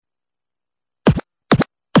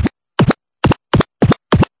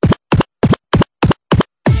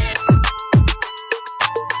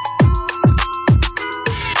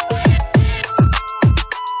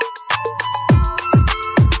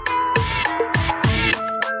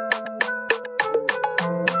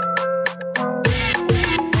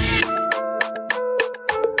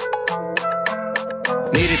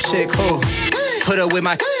chick who put up with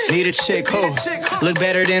my need a chick who look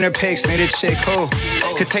better than her pics, need a chick who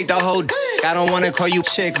could take the whole I don't wanna call you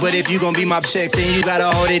chick, but if you gon' be my chick, then you gotta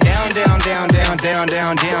hold it down, down, down, down,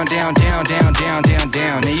 down, down, down, down, down, down, down, down,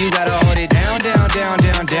 down. Then you gotta hold it down, down, down,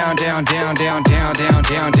 down, down, down, down, down, down, down,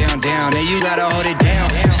 down, down, down. Then you gotta hold it down.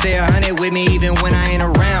 Stay 100 with me even when I ain't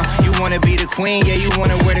around. You wanna be the queen, yeah, you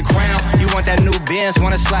wanna wear the crown. You want that new Benz,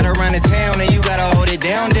 wanna slide around the town, then you gotta hold it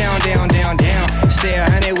down, down, down, down, down. Stay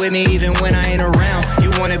 100 with me even when I ain't around. You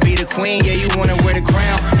wanna be the queen, yeah, you wanna wear the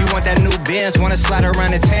crown. You want that new Benz, wanna slide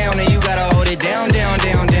around the town, then you gotta hold it down, down,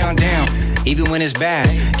 down, down, down. Even when it's bad,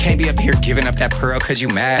 can't be up here giving up that pearl cause you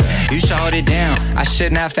mad. You should hold it down, I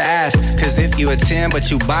shouldn't have to ask. Cause if you a 10 but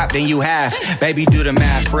you bop, then you half. Baby, do the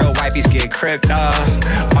math, real wifeys get crypto.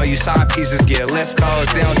 All you side pieces get lift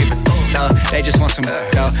codes. They don't give a though, they just want some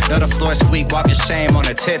though. Know the floor squeak, walking shame on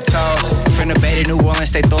her tiptoes. From the Bay to New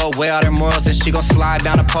Orleans, they throw away all their morals. And she gon' slide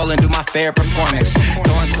down the pole and do my fair performance.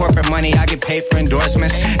 Throwing corporate money, I get paid for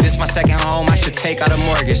endorsements. This my second home, I should take out a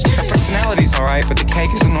mortgage. Her personality's alright, but the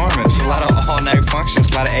cake is enormous. A lot of all-night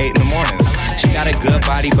functions, a lot of 8 in the mornings. She got a good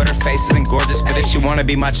body, but her face isn't gorgeous. But if you wanna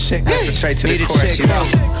be my chick, that's a straight to the course, you know.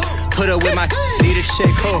 Put up with my need a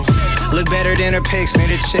chick who look better than her pics, need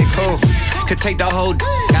a chick who could take the whole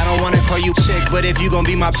I don't wanna call you chick, but if you gon'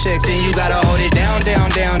 be my chick, then you gotta hold it down, down,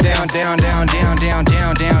 down, down, down, down, down, down,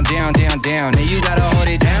 down, down, down, down, down. Then you gotta hold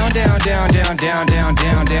it down, down, down, down, down, down,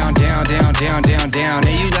 down, down, down, down, down, down, down.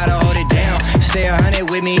 Then you gotta hold it down. Stay 100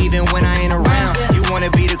 with me even when I ain't around. You wanna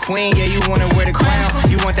be the queen, yeah, you wanna wear the crown.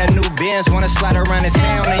 You want that new Benz, wanna slide around the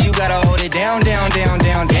town, then you gotta hold it down, down, down,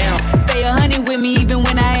 down, down. Stay 100 with me even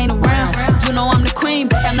when I ain't around. You know I'm the queen,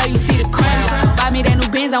 but I know you see the crown. Buy me that new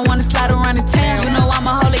Benz, I wanna slide around the town. You know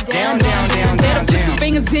I'ma hold it down, down, down. Better put your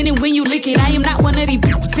fingers in it when you lick it. I am not one of these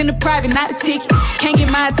bitches in the private, not a ticket. Can't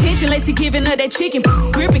get my attention unless he giving her that chicken.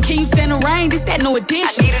 Gripping, can you stand the rain? This that new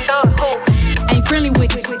addition. Ain't friendly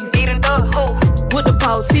with this. With the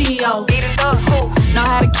pole, CEO. Know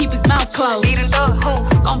how to keep his mouth closed.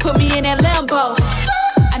 Gon' put me in that Lambo.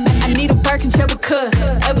 I need a Birkin check with cut.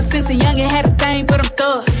 Ever since a youngin' had a thing, but I'm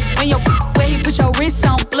thugs. When your where he put your wrist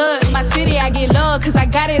on blood. My city, I get love, cause I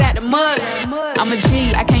got it out the mud. I'm a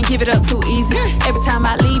G, I can't give it up too easy. Every time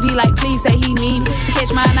I leave, he like, please say he need me. To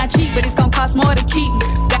catch mine, I cheat, but it's gon' cost more to keep me.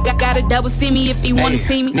 Gotta double see me if he wanna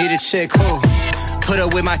see me. Need a chick who put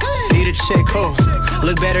up with my need a chick who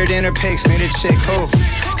look better than her pics, need a chick who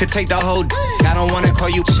could take the whole I don't wanna call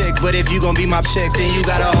you chick, but if you gon' be my chick, then you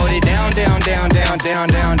gotta hold it down, down, down, down, down,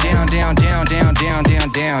 down, down, down, down, down, down, down,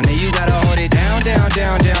 down. Then you gotta hold it down, down,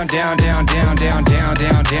 down, down, down, down, down, down, down,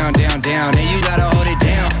 down, down, down, down. Then you gotta hold it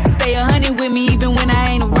down. Stay 100 with me even when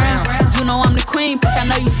I ain't around. You know I'm the queen, I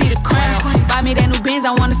know you see the crown. Buy me that new Benz,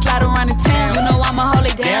 I wanna slide around the town. You know I'ma hold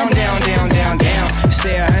it down, down, down, down, down.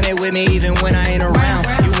 Stay 100 with me even when I ain't around.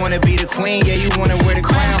 You wanna be the queen, yeah, you wanna wear the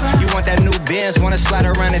crown. You want that new Benz, wanna slide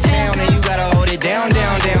around the town, and you gotta hold it down,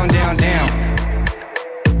 down, down, down, down.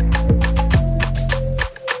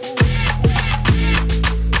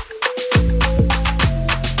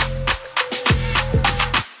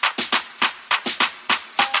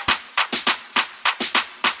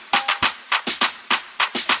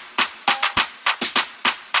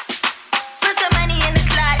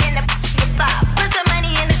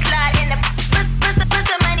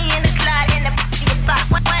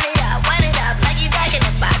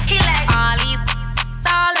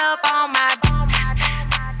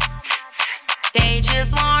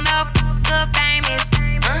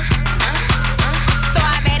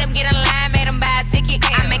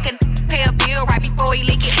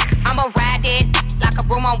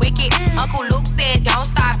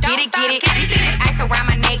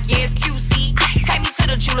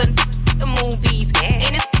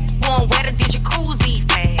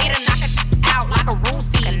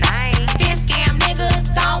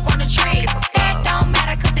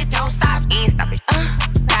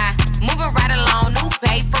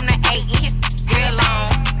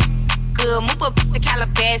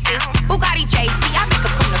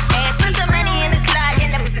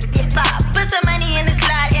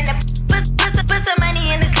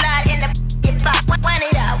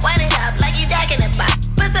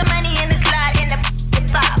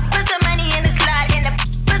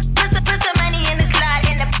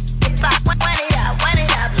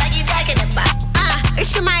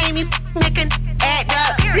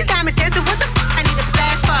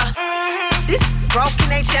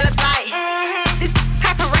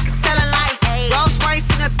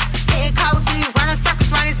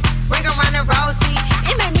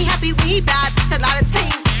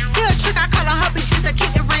 Just to kick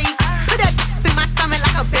the ring. Put that in my stomach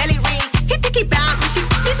like a belly ring. He think he bound Gucci.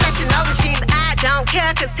 These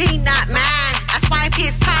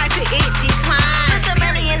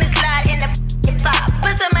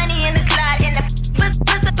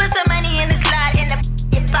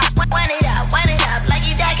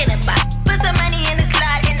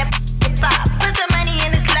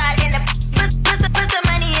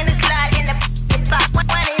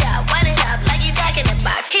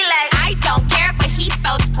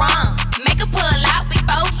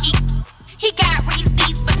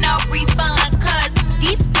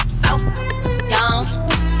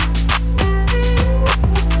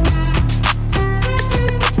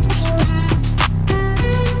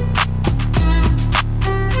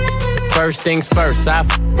First things first, I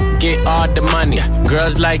get all the money.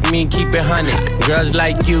 Girls like me, keep it 100. Girls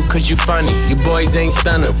like you, cause you funny. You boys ain't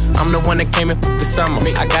stunners. I'm the one that came in the summer.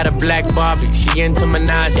 I got a black Barbie, she into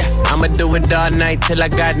Minaj. I'ma do it all night till I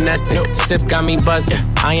got nothing. Sip got me buzzing.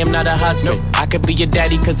 I am not a husband. I could be your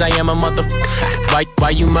daddy, cause I am a motherfucker.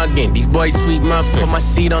 Why you mugging? These boys sweet muffin. Put my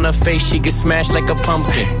seed on her face, she get smashed like a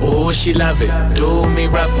pumpkin. Ooh, she love it. Do me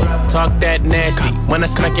rougher. Talk that nasty. When I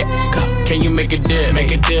smack it, can you make a dip?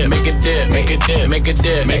 Make a dip, make a dip, make a dip, make a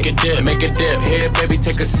dip, make a dip, make a dip. Here, baby,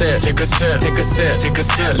 take a sip, take a sip, take a sip, take a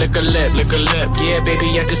sip. Lick a lip, lick a lip. Yeah,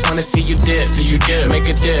 baby, I just wanna see you dip, see you dip. Make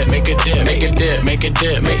a dip, make a dip, make a dip, make a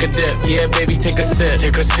dip, make a dip. Yeah, baby, take a sip,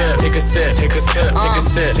 take a sip, take a sip, take a sip, take a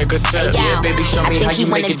sip, take a sip. Yeah, baby, show me how you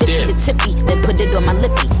make a dip. I think he wanna dip me the tippy, then put it on my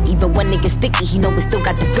lippy. Even when it gets sticky, he know we still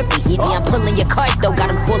got the drippy. Yeah, I'm pulling your card though, got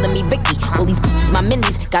him calling me Vicky. All these b****s, my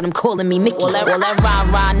minis, got him calling me Mickey. Well, that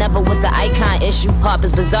rah-rah never was the icon issue. Pop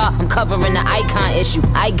is bizarre, I'm covering the icon issue.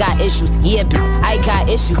 I got issues, yeah, I got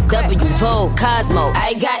issues. W, Vogue, Cosmo,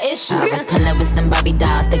 I got issues. I was pulling with some Barbie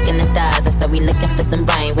dolls, sticking the thighs. I said we looking for some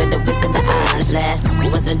brain with a whisk of the eyes. Last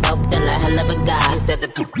was a dope dealer, hell of a guy. He said the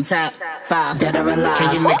top 5 dead or alive.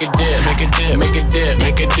 Can you make a dip, make a dip, make a dip,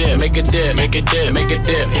 make a dip, make a dip, make a dip, make a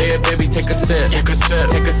dip. Here, baby, take a sip, take a sip,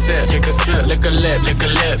 take a sip, take a sip. Lick a lip, lick a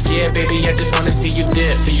lips. Yeah, baby, I just wanna see you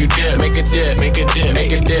dip, see you dip. Make a dip, make a dip,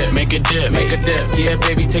 make a dip, make a dip, make a dip. Yeah,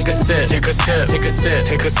 baby, take a sip, take a sip, take a sip,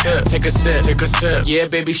 take a sip, take a sip, take a sip. Yeah,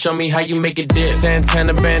 baby, show me how you make it dip.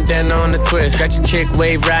 Santana bandana on the twist. Got your chick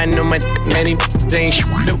wave riding on my many ain't sh**.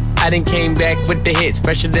 I done came back with the hits,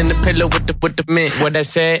 fresher than the pillow with the mint. What I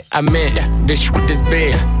said, I meant. This shit is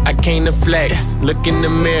big. I came to flex. Look in the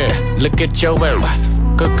mirror. Look at your ass.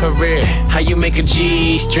 Good career. How you make a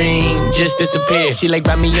G-string just disappear? She like,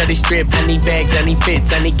 buy me other strip. I need bags, I need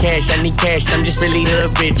fits, I need cash, I need cash. I'm just really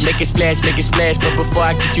hood bitch. Make it splash, make it splash. But before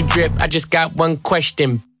I get you drip, I just got one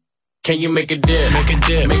question. Can you make a dip, make a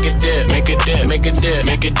dip, make a dip, make a dip, make a dip,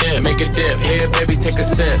 make a dip, make a dip. Here, baby, take a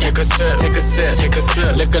sip, take a sip, take a sip, take a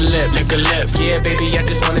sip. Lick a lip, lick a lips. Yeah, baby, I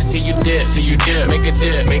just wanna see you dip, see you dip. Make a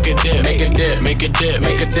dip, make a dip, make a dip, make a dip,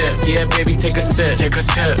 make a dip. Yeah, baby, take a sip, take a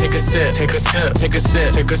sip, take a sip, take a sip, take a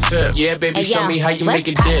sip, take a sip. Yeah, baby, show me how you make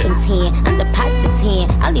a dip. I'm the pasta 10.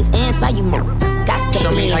 All these ends, why you got to show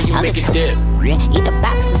me how you make a dip. Eat a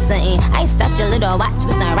box or something. I such a little watch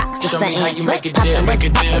with some rocks or something. Show me how you make a dip, make a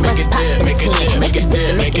dip, make a dip, make a dip, make a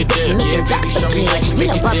dip, make a dip. Yeah, baby, show me how you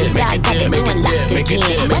make a dip, make a dip, make a dip, make a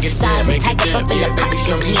dip, make a dip, make a dip. Yeah, baby,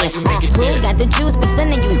 show me how you make a dip. Who got the juice be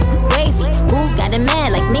sending you crazy? Who got a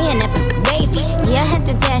man like me and that baby? Yeah, I had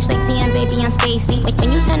to dash like Tian, baby, on Stacy.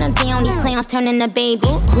 When you turn them down, these clowns turn into babies.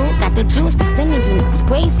 Who got the juice be sending you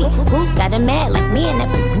crazy? Who got a man like me and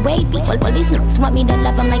that wavy? All these niggas want me to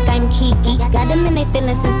love them like I'm Kiki. Got them in their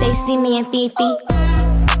feelings since they see me and Fifi.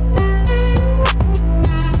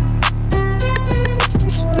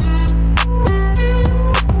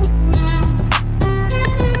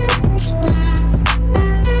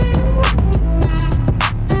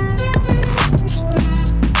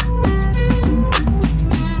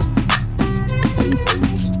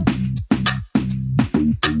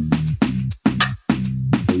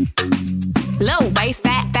 Low waist,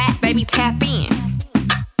 fat, baby, tap in.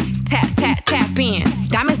 Tap in.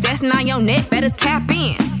 Diamonds dancing on your neck, better tap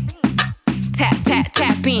in.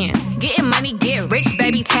 Tap in. Getting money, get rich,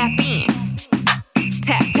 baby, tap in.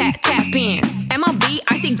 Tap in. MLB,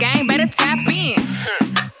 icy game, better tap in.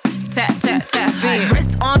 Tap in.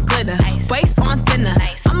 Wrist on glitter, waist on thinner.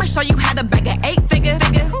 I'ma show you how to bag an 8-figure.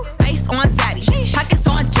 Face on zaddy, pockets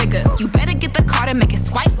on jigger. You better get the card and make it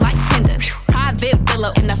swipe like Tinder. Private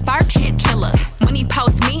villa in the fire shit chiller. When he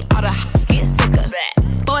post me, all the get sicker.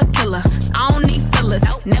 For a killer, I don't need fillers.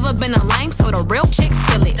 Never been a lame, so the real chicks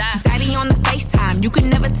feel it. Daddy on the FaceTime, you can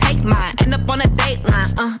never take mine. End up on a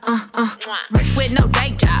dateline, Rich with no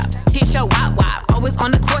day job, hit your wop, always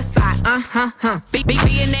on the court side,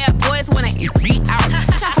 Billionaire boys wanna eat out.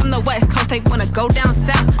 I'm from the West Coast, they wanna go down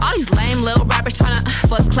south. All these lame little rappers tryna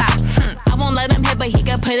fuck clout. I won't let him hit, but he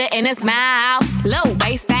can put it in his mouth. Low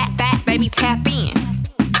waist, fat, baby, tap in.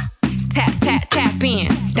 Tap in.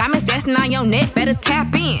 Diamonds dancing on your neck, better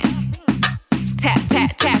tap in.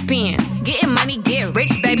 Tap in. Getting money, get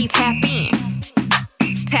rich, baby, tap in.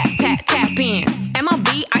 Tap in.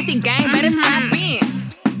 MLB, icy game, better tap in.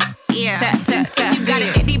 Yeah. Tap. You got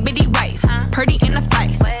an itty bitty waist, pretty in the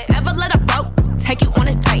face. Never let a broke take you on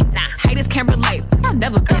a date. Haters can't relate, I've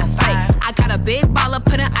never been fake. I got a big baller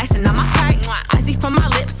putting icing on my cake. Icy from my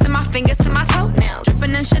lips and my fingers to my toenails.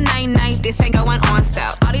 Dripping in Sinead, this ain't going on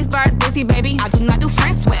sale. All these birds busy, baby, I do not do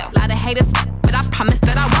friends well. Lot of haters, but I promise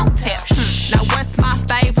that I won't tell. Now what's my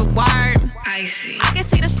favorite word? Icy. I can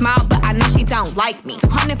see the smile, but I know don't like me.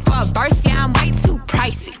 200 for a verse, yeah, I'm way too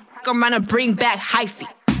pricey. I'm gonna bring back hyphy.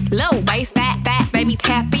 Low waist, fat, baby,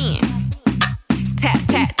 tap in. Tap,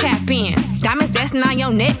 tap, tap in. Diamonds dancing on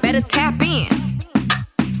your neck, better tap in.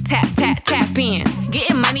 Tap, tap, tap in.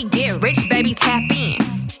 Getting money, get rich, baby, tap in.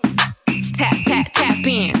 Tap, tap, tap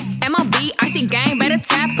in. MLB, icy gang, better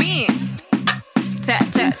tap in. Tap,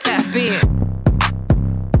 tap, tap in.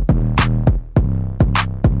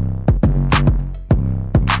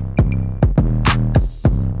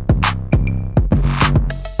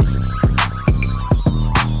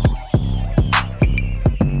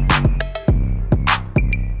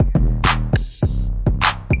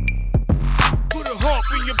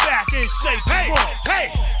 Say, hey, hey.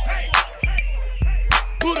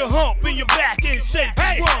 Put a hump in your back and say,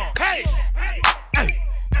 hey, hey, hey.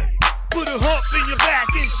 Put a hump in your back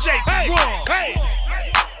and say, hey, hey.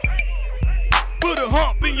 Put a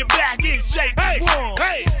hump in your back and say, hey,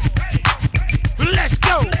 hey. Let's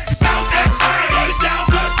go. Bounce that thing down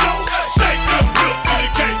to the floor. Shake the hill till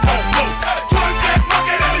you can't hold no. Twerk that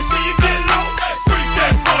monkey, let me see you get low. Freak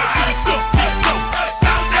that boy till you stuck get low.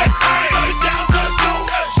 Bounce that thing down to the floor.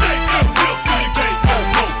 Shake the hill till you can't hold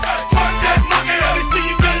no. Twerk that monkey, let me see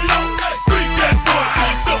you get low. Freak that boy till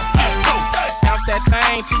you stuck get low. Bounce that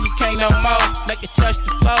thing till you can't no more. Make it touch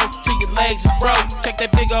the floor till your legs is broke. Take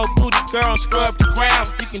that big old booty girl and scrub the ground.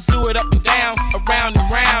 You can do it up and down, around and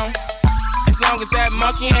round. As long as that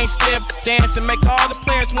monkey ain't stiff, dance and make all the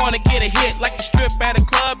players wanna get a hit. Like a strip at a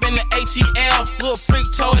club in the ATL. Little freak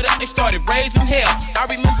tore it up, they started raising hell. I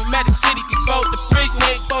remember Magic City before the freak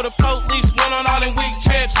nick, before the police went on all them weak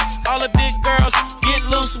trips. All the big girls get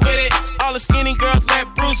loose with it. All the skinny girls let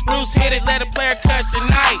Bruce hit it. Let a player cut the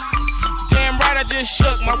night. Damn right, I just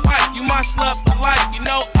shook my wife. You my slut for life. You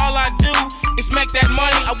know all I do is make that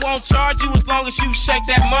money. I won't charge you as long as you shake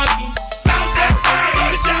that monkey. Bounce that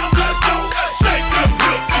thing down to the floor. Shake the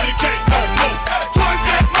hill till you can't hold no. Twerk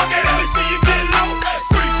that monkey, let me see you get low.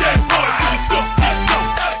 Freak that boy till you stuck get low.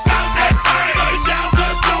 Bounce that thing down to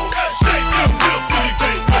the floor. Shake the hill till you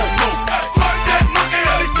can't hold no. Twerk that monkey,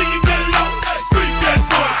 let me see you get low. Freak that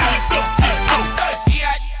boy till you stuck get low.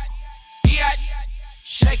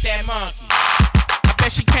 Shake that monkey. I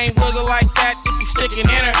bet she can't wiggle like that if you sticking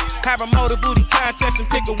in her. Have a motor booty contest and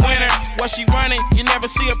pick a winner. While she running, you never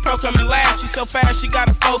see a pro coming last. She so fast, she got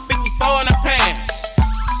a 454 in her pants.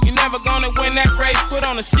 You never gonna win that race. Put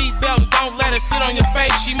on a seatbelt and don't let her sit on your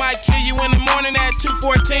face. She might kill you in the morning at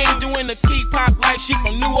 2:14, doing the key pop like she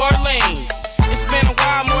from New Orleans. It's been a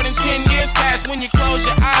while, more than 10 years past. When you close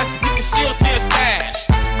your eyes, you can still see a stash.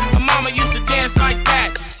 My mama used to dance like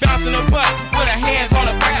that, bouncing her butt with her hands on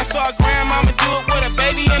her back. I saw her grandmama do it with a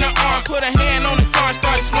baby in her arm. Put her hand on the car and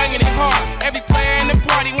started swinging it hard. Every player in the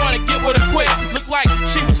party wanna get with her quick. Looked like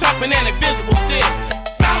she was humping an invisible stick.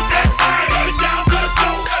 Bounce that thing down to the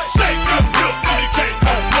floor. Shake the hill till you can't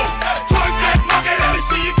hold no. Twerk that monkey, let me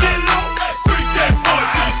see you get low. Freak that boy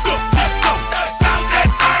till you stuck get low. Bounce that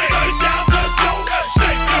thing down to the floor.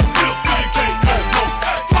 Shake the hill till you can't hold no.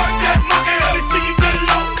 Twerk that monkey, let me see you get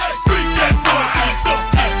low. Freak that boy till you stuck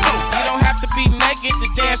get low. You don't have to be naked to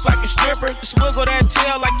dance like a stripper. Just wiggle that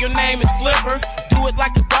tail like your name is Flipper. Do it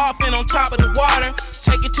like a dolphin on top of the water.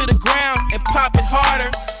 Take it to the ground and pop it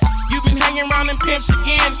harder. You've been hanging around them pimps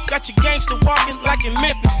again. Got your gangster walking like in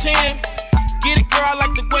Memphis 10. Get it, girl, I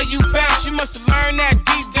like the way you bounce. You must have learned that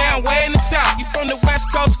deep down way in the south. You from the west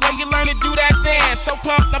coast where you learn to do that dance. So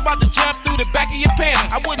pumped, I'm about to jump through the back of your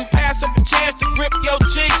pants. I wouldn't pass up a chance to grip your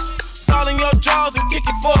cheeks, fall in your jaws and kick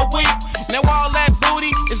it for a week. Now all that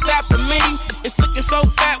booty is that for me. It's looking so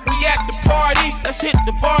fat, we at the party. Let's hit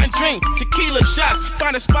the bar and drink tequila shots.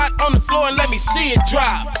 Find a spot on the floor and let me see it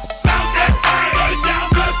drop. Bounce that thing down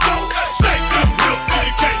to the floor. Shake the hill till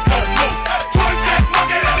you can't hold no. Twerk that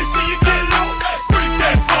monkey, let me see you get low. Freak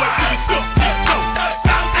that boy till you stuck get low. Bounce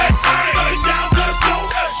that thing down to the floor.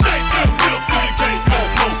 Shake the hill till you can't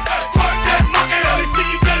hold no. Twerk that monkey, let me see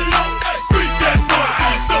you get low. Freak that boy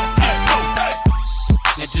till you stuck get low.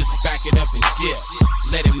 Now just back it up and dip.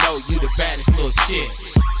 Let him know you the baddest little chick.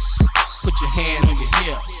 Put your hand on your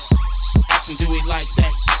hip. Ask him, do it like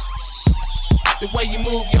that. The way you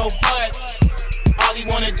move your butt, all he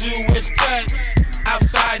wanna do is cut.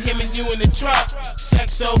 Outside, him and you in the truck.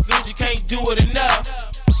 Sex so good you can't do it enough.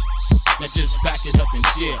 Now just back it up and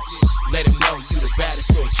dip. Let him know you the baddest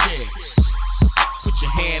little chick. Put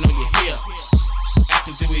your hand on your hip. Ask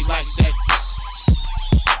him, do it like that.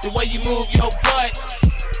 The way you move your butt,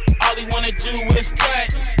 all he wanna do is cut.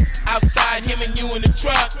 Outside, him and you in the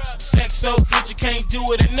truck. Sex so good you can't do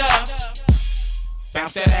it enough.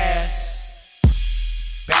 Bounce that ass.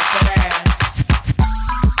 Bounce that ass.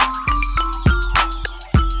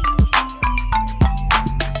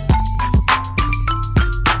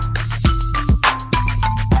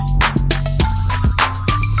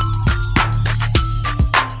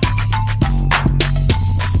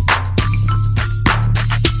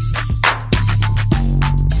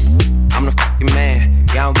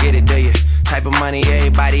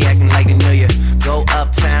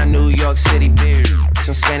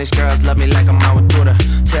 Some Spanish girls love me like I'm out with Duda.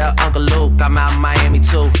 Tell Uncle Luke I'm out in Miami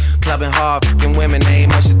too. Clubbing hard, f***ing women, they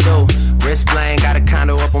ain't much to do. Wrist bling, got a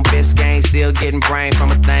condo up on Biscayne. Still getting brain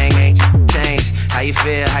from a thing, ain't changed. How you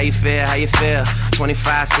feel, how you feel, how you feel?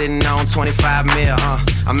 25 sitting on 25 mil,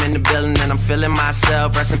 I'm in the building and I'm feeling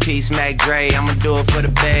myself. Rest in peace, Mac Dre, I'ma do it for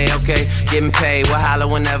the bay, okay? Getting paid, we'll holler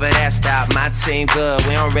whenever that stop. My team good,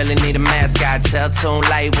 we don't really need a mascot. Tell Tune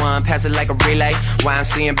Light One, pass it like a relay.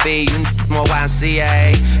 YMC and B, you more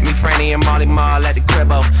YMCA. Me, Franny, and Molly Mall at the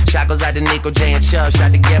cribbo. Shot goes out to Nico, J, and Chubb,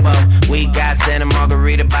 shot to Gibbo. We got Santa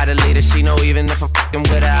Margarita by the leader. She know even if I'm fucking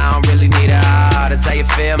with her, I don't really need her. Oh, that's how you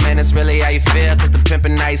feel, man, that's really how you feel. Cause the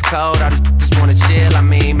pimpin' nice cold, all these just wanna chill. I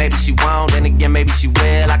mean, maybe she won't, then again, maybe she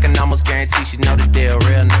will. I can almost guarantee she know the deal,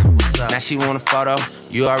 real nigga, what's up? Now she want a photo,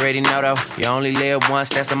 you already know though. You only live once,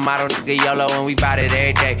 that's the motto, nigga, YOLO. And we bout it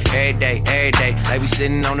every day, every day, every day. Like we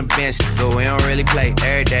sitting on the bench, but we don't really play.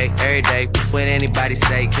 Every day, what anybody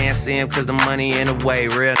say, can't see him cause the money in the way,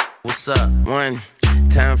 real nigga, what's up? One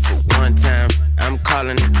time for one time, I'm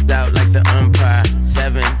calling it out like the umpire.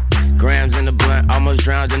 7 grams in the blunt, almost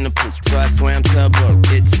drowned in the poop, so I swam to a boat.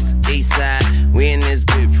 It's east side, we in this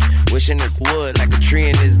boot, wishing it would like a tree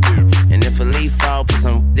in this boot. And if a leaf fall, put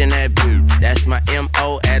some in that boot. That's my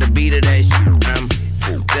M.O. at a beat of that shit. I'm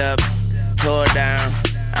fucked up, tore down,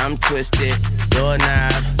 I'm twisted,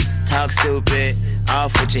 doorknob, talk stupid,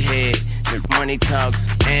 off with your head. Money talks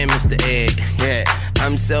and Mr. Ed, yeah.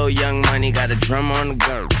 I'm so young, money got a drum on the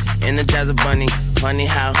go. Energizer bunny, funny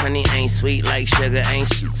how honey ain't sweet like sugar, ain't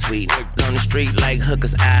shit sweet. On the street like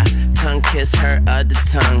hookers, I tongue kiss her other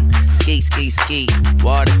tongue. Ski, ski, ski,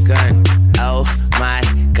 water gun. Oh my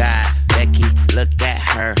God, Becky, look at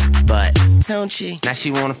her butt, don't she? Now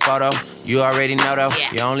she want a photo, you already know though.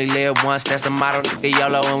 Yeah. You only live once, that's the motto, nigga,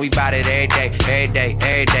 YOLO. And we bout it every day, every day,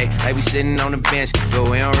 every day. Like we sitting on the bench, but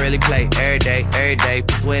we don't really play. Every day,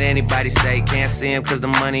 what anybody say, can't see him cause the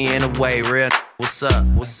money in the way, real what's up,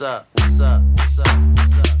 what's up, what's up, what's up,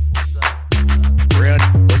 what's up, what's up, real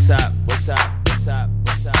what's up, what's up, what's up,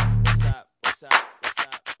 what's up, what's up, what's up,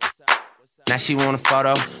 what's up, what's up. Now she want a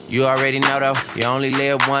photo, you already know though. You only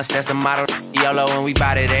live once, that's the motto, YOLO. And we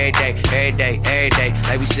bout it every day,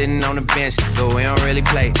 like we sitting on the bench, but we don't really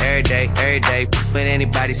play. Every day, what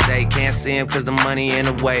anybody say, can't see him cause the money in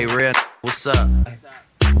the way, real what's up.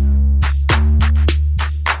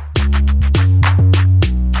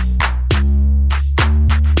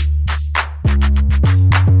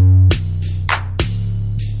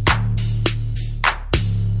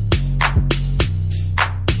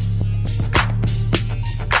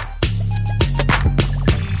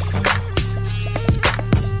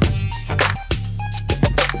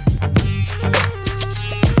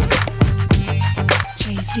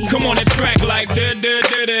 Come on the track like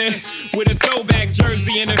with a throwback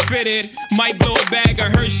jersey and a fitted. Might blow a bag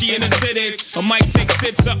of Hershey in a Civics, or might take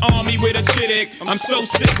sips of Army with a Chittick. I'm so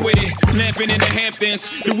sick with it, lamping in the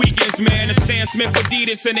Hamptons. The weekends, man, a Stan Smith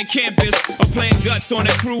Adidas and the campus. I'm playing guts on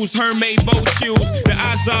a cruise, Hermès boat shoes. The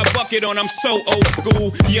Azar bucket on, I'm so old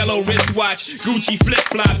school. Yellow wristwatch, Gucci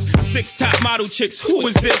flip-flops. 6 top model chicks, who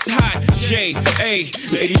is this hot? J.A.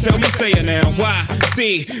 Lady, tell me, say it now. Why?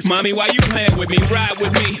 C. Mommy, why you playing with me? Ride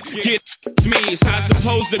with me. Get me, it's how it's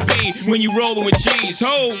supposed to be when you rollin' with G's.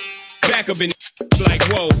 Ho! Back up in like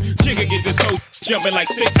whoa. Jigga get this hoe jumping like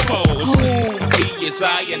 6 poles. He is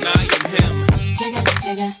I and I am him. Jigga,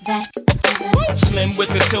 jigga, that, jigga. Slim with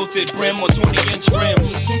the tilted brim or 20-inch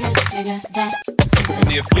rims. Jigga, jigga, that, jigga.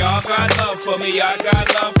 And if y'all got love for me, I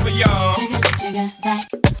got love for y'all. Jigga, jigga, that,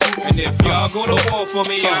 jigga. And if y'all go to war for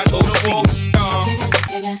me, I go to war with y'all. Jigga,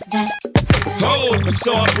 jigga, that, jigga. Oh,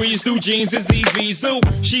 so I breeze through jeans is EV Zoo.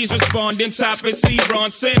 She's responding, top is C.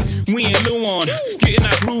 Bronson. We in Luon, getting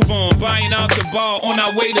our groove on, buying out the bar on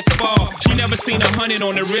our way to Spa. She never seen 100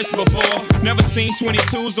 on the wrist before, never seen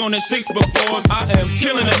 22s on the 6 before. I am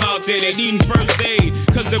killing them out there, they needing first aid,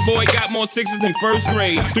 cause the boy got more 6s than first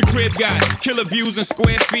grade. The crib got killer views and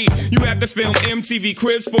square feet. You have to film MTV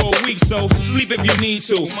Cribs for a week, so sleep if you need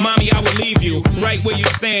to. Mommy, I will leave you right where you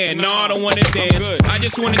stand. No, I don't wanna dance, I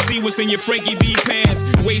just wanna see what's in your Frankie B pants.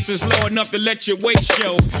 Waist is low enough to let your waist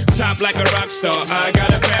show. Top like a rock star, I got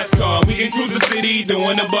a fast car. We can cruise the city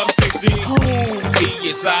doing above 60. He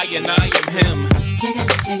is I and I am him. Jigga,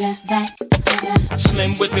 jigga, that, jigga.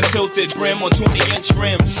 Slim with the tilted brim or 20-inch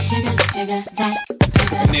rims. Jigga, jigga, that,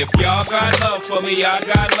 jigga. And if y'all got love for me, I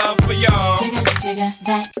got love for y'all. Jigga, jigga,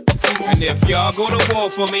 that, jigga. And if y'all go to war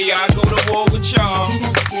for me, I go to war with y'all.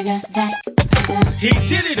 Jigga, jigga, that, jigga. He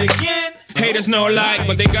did it again. Haters no like,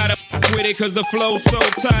 but they gotta with it cause the flow's so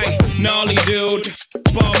tight. Gnarly dude,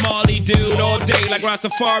 Bob Marley dude, all day like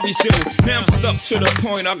Rastafari's do. Now I'm stuck to the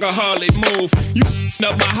point I can hardly move. You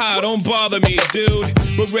up my high, don't bother me, dude.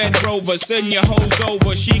 But Red Rover, send your hoes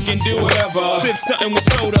over, she can do whatever. Sip something with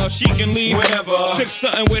soda, she can leave whenever. Sip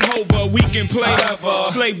something with Hova, we can play whatever.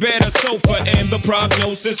 Slay bed or sofa, and the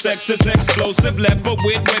prognosis, sex is explosive. Left foot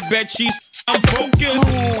with wet bed sheets, I'm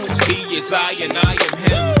focused. He is I and I am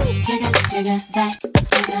him. Jigga, jigga, that,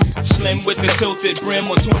 jigga. Slim with the tilted brim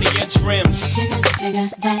on 20-inch rims. Jigga, jigga,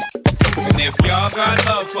 that, jigga. And if y'all got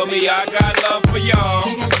love for me, I got love for y'all.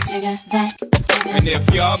 Jigga, jigga, that, jigga. And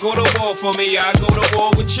if y'all go to war for me, I go to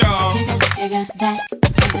war with y'all. Jigga, jigga, that,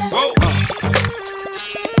 jigga. Oh.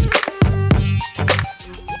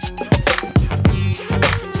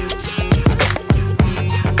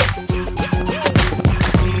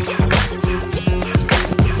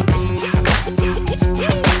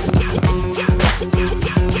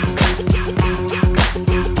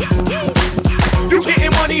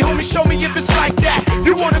 Show me if it's like that.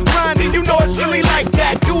 You wanna grind and you know it's really like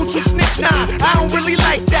that. Dudes who snitch, nah, I don't really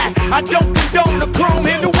like that. I don't condone the chrome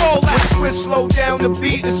and the wall. I switch, slow down the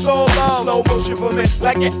beat, it's all love. Slow motion for me,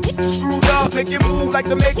 like it screwed up. Make it move like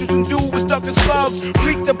the Matrix and do was stuck in slugs.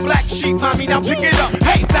 Bleak the black sheep, mommy, now pick it up.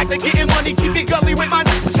 Hey, back to getting money, keep it gully with my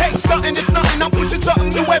niggas. Hey, stunting is nothing, I'm pushing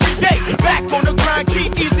something new every day. Back on the grind,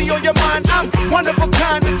 keep easy on your mind. I'm one of a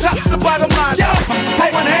kind, the top's the bottom line. Yo,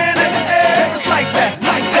 put one hand in the air, it's like that,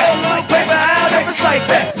 like that. Little paper out if it's like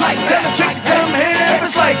that, like that. Chick to come here if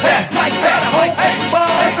it's like that, like that. Hope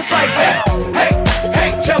fall if it's like that. Hey,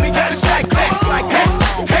 hey, tell me if it's like that, like that.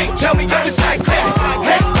 Hey, tell me if it's like that, like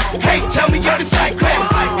that. Hey, tell me if it's like that,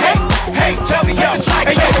 like that. Hey, tell me if it's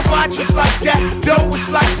like that. Hey, yo, the watch is like that, dough is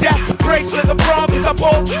like that. Bracelet the problems, I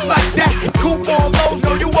ball just like that. Coupon lows,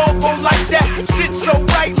 know you all go like that. Sit so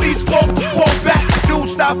right, leaves fall back.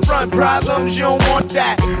 Dude, stop front problems, you don't want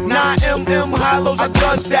that. 9mm hollows, I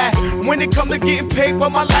does that. When it come to getting paid for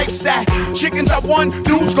my lifestyle, chickens I won,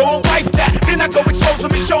 dudes gon' wife that. Then I go expose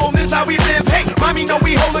them and show them this how we live. Hey, mommy know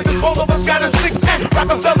we hold it, cause all of us got a 6'.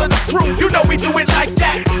 Rockefeller the crew, you know we do it like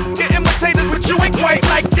that. Get imitators, but you ain't quite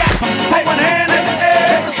like that. Put one hand in the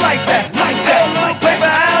air, if it's like that, like that. Little paper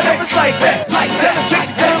out, if it's like that, like that. Chick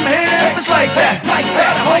to come here, if it's like that, like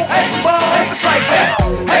that. Hope fall, if it's like that.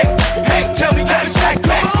 Hey, hey, tell me if it's like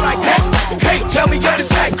that, like that. Hey, tell me if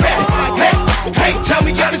it's like that, like that. Hey, tell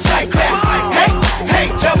me if it's like that, like that. Hey,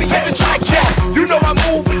 tell me if it's like that. You know I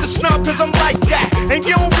move with the snub cause I'm like that. And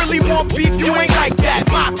you don't really want beef, you ain't like that.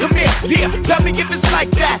 Ma, come here, yeah, tell me if it's like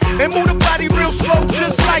that. And move the body real slow,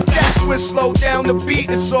 just like that. Switch, slow down the beat,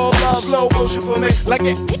 it's all love. Slow motion for me, like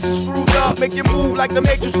it's screwed up. Make it move like the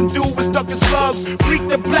Matrix and do was stuck in slugs. Bleak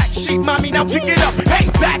the black sheep, mommy, now pick it up. Hey,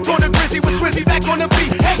 back on the Grizzy with Swizzy, back on the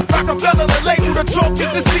beat. Hey, Rockefeller, the label, the talk is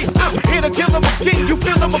deceased. I'm here to kill him again, you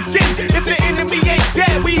feel him again. If the enemy ain't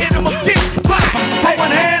dead, we hit him again. Bye. Put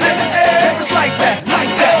one hand in the air, if it's like that, like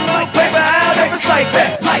that. Little paper out, if it's like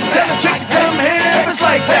that, like that. Chick to come here, if it's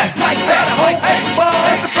like that, like that. Hope fall,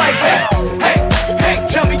 if it's like that. Hey, hey,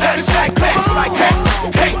 tell me if it's like that, like that.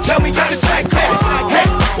 Hey, tell me if it's like that, like that.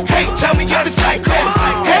 Hey, tell me if it's like that,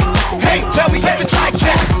 like that. Hey, tell me if it's like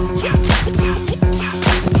that.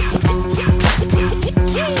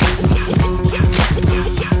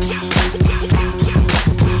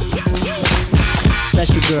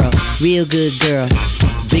 Special girl, real good girl.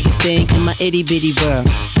 Biggest thing in my itty bitty world.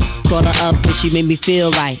 Call her up and she made me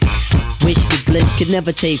feel right. Wish the bliss could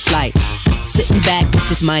never take flight. Sitting back with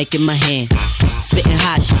this mic in my hand, spitting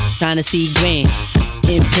hot shit, trying to see grand.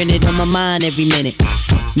 Imprinted on my mind every minute.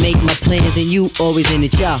 Make my plans and you always in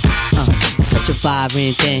it, y'all. It's such a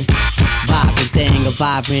vibrant thing, a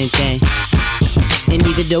vibrant thing. And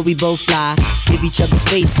even though we both fly, give each other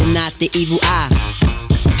space and not the evil eye.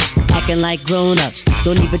 Acting like grown-ups,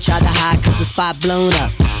 don't even try to hide cause the spot blown up.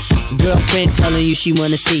 Girlfriend telling you she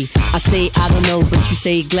wanna see. I say I don't know, but you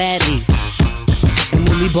say gladly. And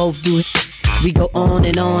when we both do it, we go on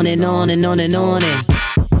and on and on and on and on and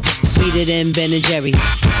sweeter than Ben and Jerry.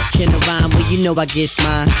 Can I rhyme? Well, you know I get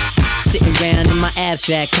mine. Sitting around in my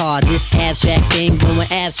abstract car. This abstract thing going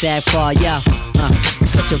abstract far, yeah.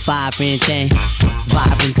 Such a vibrant thing,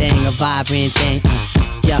 a vibrant thing.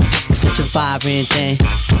 Yeah, it's such a vibrant thing,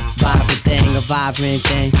 a vibrant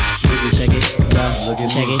thing. Check it, check it, look at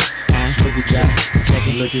that, check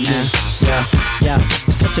it, look at me, yeah,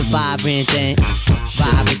 it's such a vibrant thing,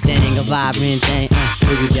 a vibrant thing.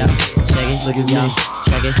 Look at y'all, check it, look at me,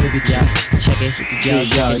 check it, look at y'all, check it,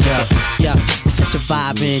 yeah, it's such a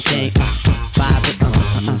vibrant thing, vibrant.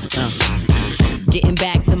 Getting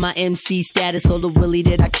back to my MC status, all the willy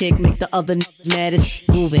that I kick make the other niggas maddest.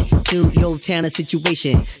 Moving through your town of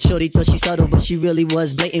situation. Shorty thought she subtle, but she really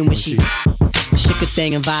was blatant when she shook a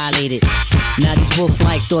thing and violated. Now these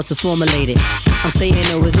wolf-like thoughts are formulated. I'm saying,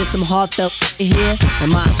 oh, is there some heartfelt here?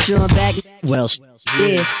 Am I strung back? Well,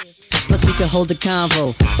 yeah. Plus we could hold a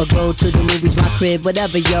convo or go to the movies, my crib,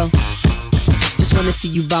 whatever, yo. Just wanna see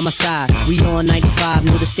you by my side. We on 95,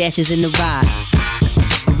 know the stash is in the ride.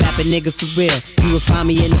 A rapping nigga for real. You would find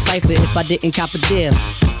me in the cypher if I didn't cop a deal.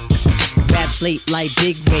 Rap slate like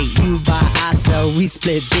big weight. You buy, I sell, we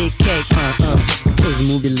split big cake. Just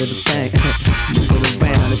move your little thing. Move it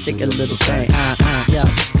around and shake a little thing. Yeah.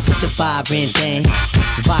 Such a vibrant thing.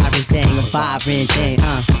 Vibrant thing, a vibrant thing.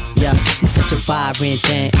 Yeah. You're such a vibrant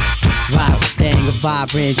thing. Vibrant thing, a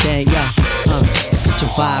vibrant thing. Yeah. Such a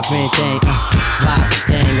vibrant thing. Vibrant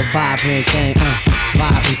thing, a vibrant thing.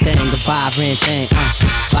 Vibrant thing, a vibrant thing.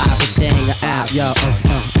 Vibrant thing, out, yo.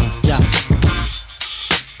 Yeah.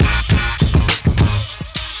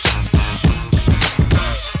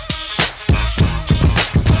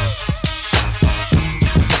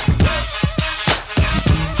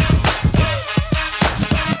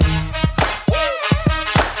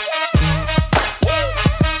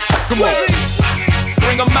 Come on.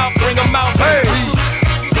 Bring 'em out, hey.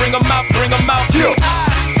 Bring 'em out, Bring 'em out, hey.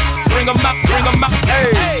 Bring 'em out,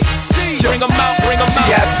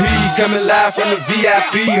 VIP, coming live from the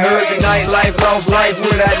VIP. Heard the nightlife, lost life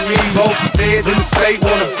without me. Both feds in the state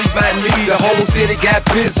wanna see by me. The whole city got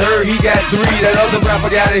pissed, heard he got 3. That other rapper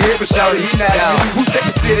got a hit, but shouted he not me. Who set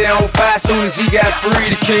the city on fire soon as he got free?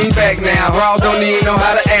 The king back now. Raw don't even know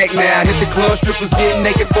how to act now. Hit the club, strippers getting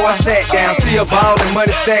naked before I sat down. Still ballin',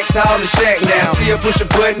 money stacked tall in the shack now. Still push a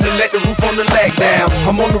button to let the roof on the lag down.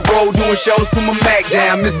 I'm on the road doing shows, put my Mac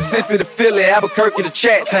down. Mississippi to Philly, Albuquerque to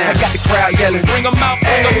Chat Town. I got the crowd yelling, bring 'em out,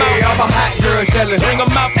 bring 'em out. All my hot girls yelling, bring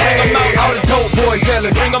 'em out, bring 'em out. All the dope boys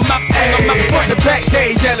yelling, bring 'em out, bring 'em out. Front the back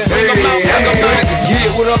gate yelling, bring 'em out, bring 'em out. To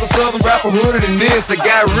get with other southern rapper hooded than this. I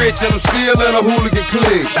got rich and I'm still in a hooligan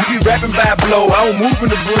clique. You be rapping by blow, I don't move in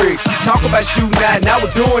the brick. Talk about shooting out, now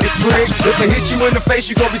we're doing it prick. If I hit you in the face,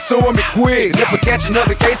 you gon' be suing me quick. If I catch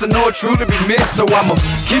another case, I know it truly be missed. So I'ma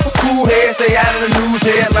keep a cool head, stay out of the news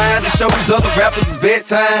headlines, and show these other rappers it's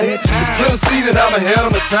bedtime. It's clear to see that I'm ahead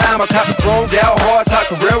of my time. I cop the chromed out, hard top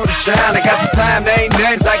career with a shine. I got some time, there ain't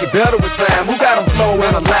nothing, I get better with time. Who got a flow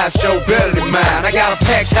and a live show better than mine? I got a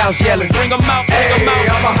packed house yelling, bring 'em out, bring 'em out.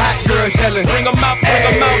 All my hot girls yelling, bring 'em out, bring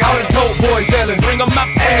 'em out. All the dope boys yelling, bring 'em out,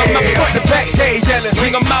 bring 'em out. Front the back gate yelling,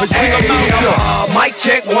 bring 'em out, bring 'em out. Mic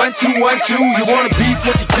check, 1 2 1 2. You wanna beef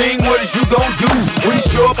with the king? What is you gon' do when you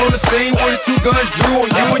show up on the scene with the 2 guns drew on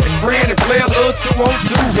you and your friend and play a little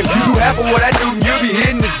 2-on-2? If you do half of what I do, you'll be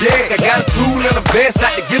hitting the deck. I got a tool and a vest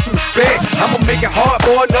out to get some respect. I'ma make it hard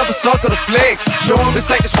for another sucker to flex. Show 'em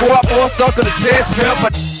this ain't the squad for a sucker to test. Pimp,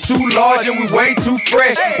 but too large and we way too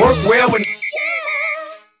fresh. Work well with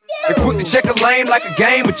and quick to check a lane like a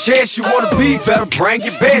game of chess. You wanna be better, bring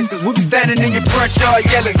your best. Cause we be standing in your front yard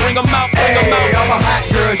yelling, bring 'em out, bring 'em out. All my hot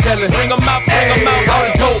girls yelling, bring 'em out, bring 'em out. All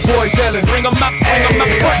the dope boys yelling, bring 'em out, bring 'em out.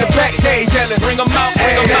 Front the back gate yelling, bring 'em out,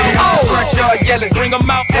 bring 'em out. All the front yard yelling, bring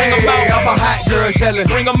 'em out, bring 'em out. All my hot girls yelling,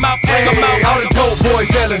 bring 'em out, bring 'em out. All the dope boys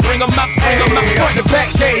yelling, bring 'em out, bring 'em out. Front the back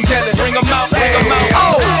gate yelling, bring 'em out, bring 'em out.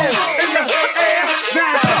 Oh!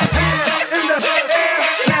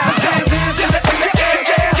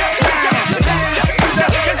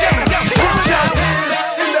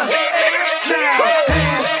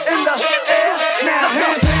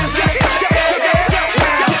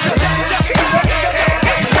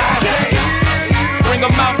 Bring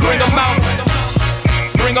 'em out, bring 'em out.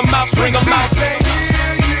 Bring 'em out, bring 'em out.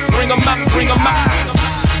 Bring 'em out, bring 'em out.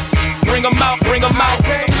 Bring 'em out, bring 'em out.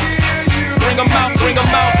 Bring 'em out, bring 'em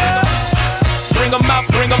out.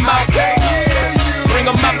 Bring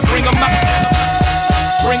 'em out, bring 'em out.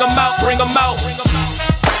 Bring 'em out, bring 'em out.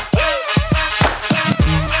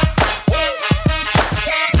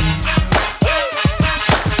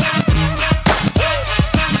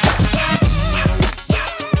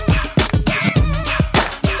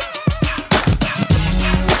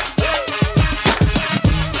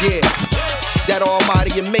 That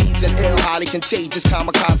almighty amazing, ill, highly contagious,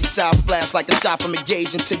 kamikaze sound splash like a shot from a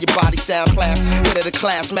gauge until your body sound class. Hit of the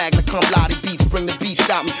class, magna cum laude beats, bring the beast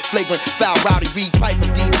out me. Flagrant, foul, rowdy, read pipe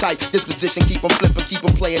with deep type. Disposition, keep 'em flipping, keep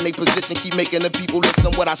 'em playing they position, keep making the people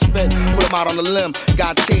listen what I spit. Put 'em out on the limb,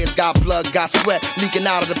 got tears, got blood, got sweat, leaking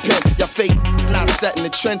out of the pen. Your fake not setting the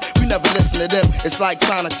trend. We never listen to them. It's like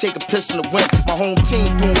trying to take a piss in the wind. My home team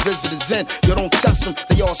doing visitors in. You don't test them,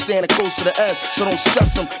 they all standing close to the edge. So don't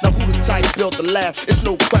stress them. Now who the type built the last? It's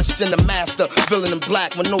no question the master. Villain in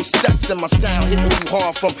black with no steps in my sound. Hitting you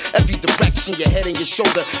hard from every direction. Your head and your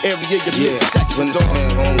shoulder area, your midsection. When the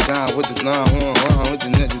hand home down with the 9-1-1 with the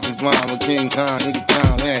niggas to blind with King Khan, nigga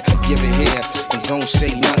down, man. Give it here and don't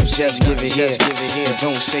say nothing. Just give it here. And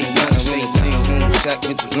don't say nothing. Say things, check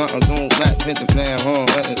with the blunt, don't back with the man,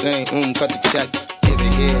 let the thing, cut the check. Give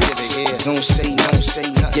it here. Don't say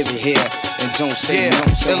nothing. Give it here and don't say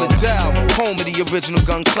nothing. Philadelphia, home of the original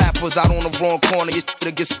gun clappers. Out on the wrong corner, your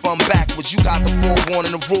shit'll get spun backwards. You got the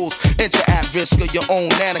forewarning, the rules. Enter at risk of your own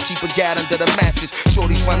nana. Keep a gat under the mattress.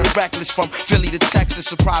 Shorty's running reckless from Philly to Texas.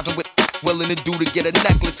 Surprising with willing to do to get a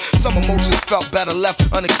necklace. Some emotions felt better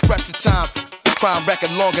left unexpressed at times. Crime record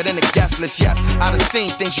longer than a guest list, yes. I done seen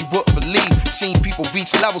things you wouldn't believe. Seen people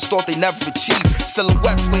reach levels thought they never achieved.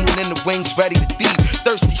 Silhouettes waiting in the wings, ready to thieve.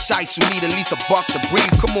 Thirsty shites who need at least a buck to breathe.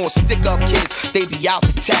 Come on, stick up kids, they be out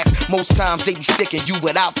the tax. Most times they be sticking you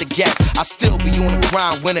without the gas. I still be on the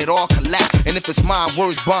grind when it all collapse. And if it's mine,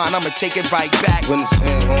 words bond, I'ma take it right back. When it's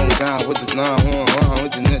hand home down with the 9-1-1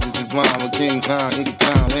 with the niggas to blind with King Khan, nigga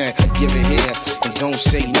down, man. Give it here and don't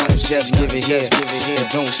say nothing. Just give it here and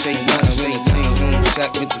don't say nothing. Say things.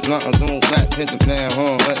 Check with the blunt, don't back with the man,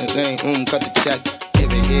 let the thing, cut the check. Give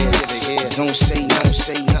it here, don't say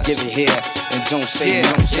nothing. Give it here and don't say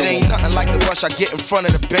nothing. It ain't nothing like the rush I get in front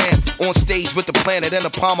of the band. On stage with the planet in the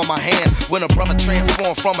palm of my hand. When a brother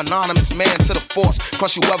transformed from anonymous man to the force,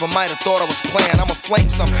 crush whoever might have thought I was playing. I'ma flame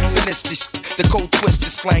some sinister the cold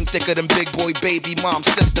twisted slang thicker than big boy baby mom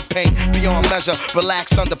sister pain. Beyond measure,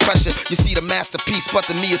 relaxed under pressure. You see the masterpiece, but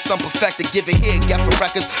to me it's some perfected. Give it here, get for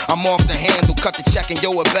records. I'm off the handle, cut the check and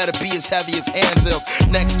yo, it better be as heavy as anvils.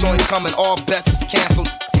 Next joint coming, all bets is canceled.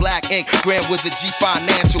 Black ink, Grand Wizard G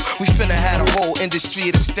Financial. We finna have a whole industry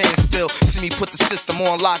at a standstill. See me put the system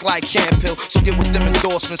on lock like Campill. So get with them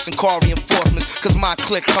endorsements and car reinforcements. Cause my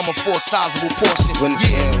clique coming for a sizable portion. When it's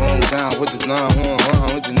hand home down with the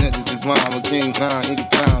 9-1-1 with the niggas to blind with King Khan, nigga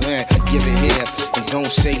down, man. Give it here and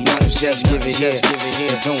don't say nothing. Just give it here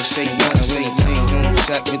and don't say nothing. Say things,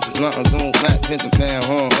 check with the blunt, don't back with the man,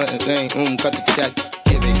 let the thing, cut the check.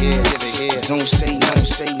 Give it here, don't say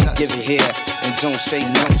nothing. Give it here and don't say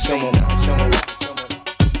nothing.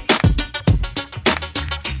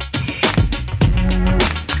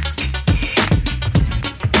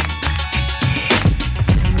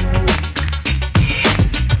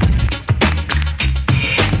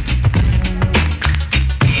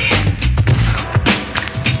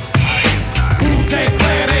 Wu-Tang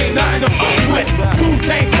Clan ain't nothing to fuck with.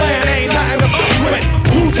 Wu-Tang Clan ain't nothing to fuck with.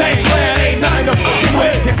 Wu-Tang Clan ain't nothing to fuck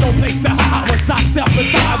with. There's no place to hide once I step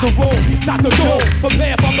inside the room. Dr. Doom,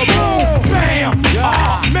 prepare for the boom. Bam!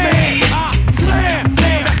 Ah, man! Ah, slam!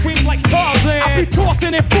 Damn, I scream like Tarzan. I be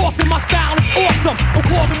tossing and forcing, my style is awesome. I'm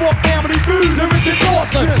causing more family food than Richard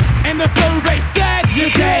Dawson. And the survey said,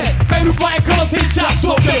 you're dead. Baby flying color tin chops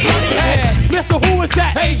off their bloody head. Mr. Who is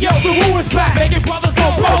that? Hey yo, the Who is back. Making brothers go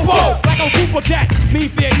whoa, like on Superjack. Me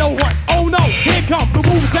fear no one. Oh no, here come the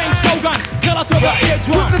Wu-Tang Shogun. Killer to the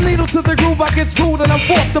eardrum. With the needle to the groove, I get screwed and I'm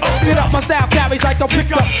forced to pick it up. My style carries like a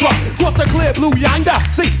pickup truck. Cross the clear blue yonder.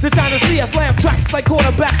 See, they're trying to see us slam tracks like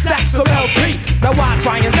quarterback sacks from LT. Now why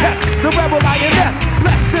try and test the rebel INS?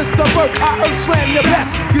 Less since the birth, I earth slam your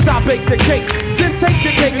best. Cause I bake the cake, then take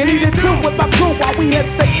the cake and eat it too with my crew while we head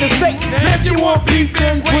state to state. Now if you want beef,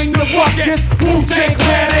 then bring the buckets. Wu-Tang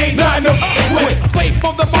Clan ain't nothing to fuck with. Straight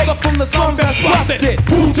from the mother from the song that's busted.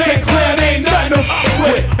 Wu-Tang Clan ain't nothing to fuck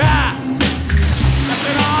with. Ah,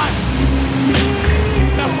 nothing on.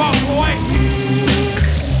 Step up, boy.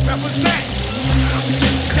 Represent.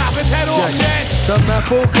 Chop his head off, man. The map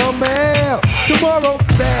will come out tomorrow.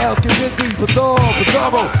 Styles get busy,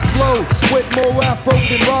 bizarro flows with more afro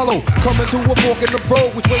than Rollo. Coming to a fork in the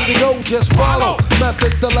road, which way to go? Just follow.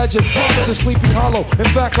 Method's the legend, it's a Sleepy Hollow. In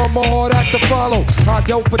fact, I'm a hard act to follow. I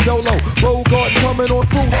dealt for Dolo, Road Garden coming on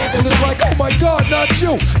through, and it's like, oh my God, not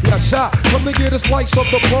you. Yes, I come to get a slice of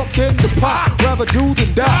the pumpkin, the pie. Rather do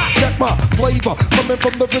than die. Check my flavor, coming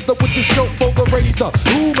from the RZA with the show for the razor.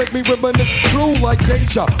 Ooh, make me reminisce, true like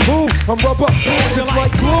deja vu. I'm rubber, it's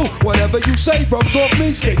like glue. Whatever you say rubs off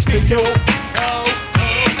me, sticks to you.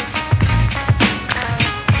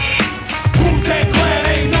 Wu-Tang Clan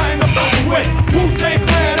ain't nothing to fuck with. Wu-Tang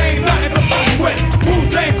Clan ain't nothing to fuck with.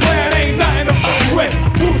 Wu-Tang Clan ain't nothing to fuck with.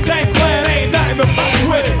 Wu-Tang Clan ain't nothing to fuck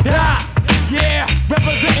with. Yeah,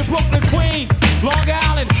 representing Brooklyn, Queens, Long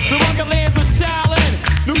Island, the rugged lands of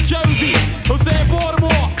Shaolin, New Jersey, Jose,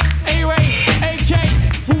 Baltimore, A-Ray, AK,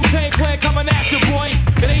 Wu-Tang Clan coming at you, boy.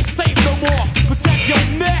 It ain't safe no more.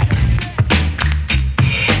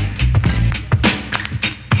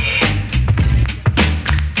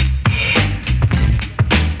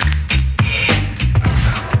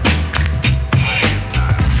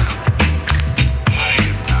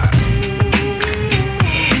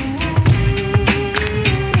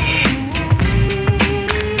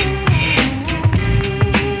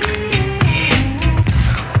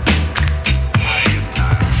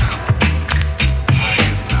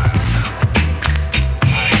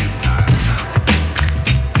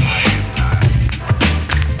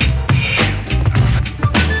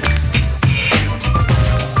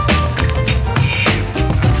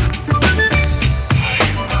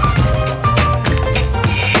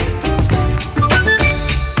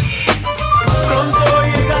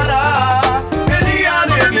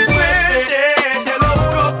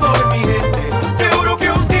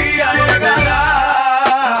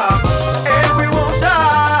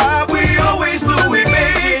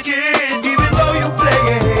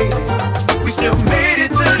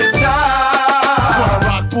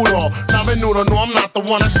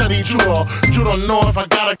 one I study judo. You don't know if I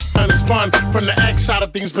got a on this bun. From the X side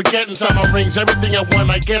of things, but get inside my rings. Everything I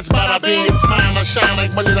want, I get. Bada bing, it's mine. I shine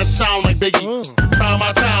like money that sound like Biggie. Round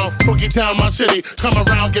my town, boogie down my city. Come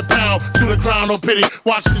around, get pound. Do the crown, no pity.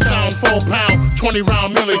 Watch the sound, 4 pound. 20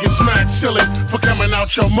 round milli, get smacked silly for coming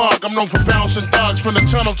out your mug. I'm known for bouncing thugs from the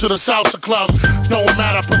tunnel to the salsa club. Don't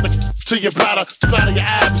matter, put the to your bladder, splatter your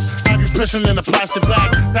abs. Have you pissing in a plastic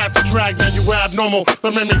bag? That's a drag, now you abnormal.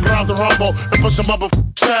 But make me grab the rumble and put some other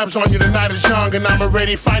stabs on you. The night is young and I'm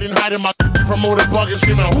already fighting, hiding my promoter bugging,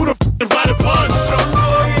 screaming, who the invited pun?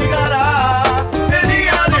 Pronto llegará el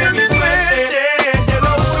día de mi suerte, te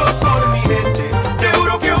lo juro por mi gente, te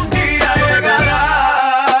juro que un día llegará.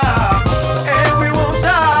 And we won't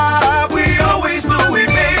stop, we always knew we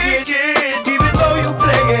made it, even though you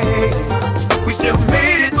play it, we still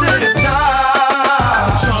made it to the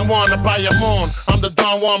top. Son Juan to buy your moon. I'm the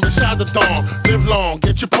Don Juan beside the dawn. Live long,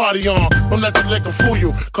 get your party on. Don't let the liquor fool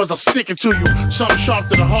you, cause I'll stick it to you. Something sharp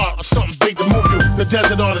to the heart or something big to move you. The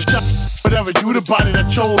desert or the shop. Whatever, you the body that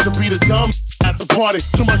chose to be the dumb at the party.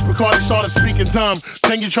 Too much Bacardi started speaking dumb.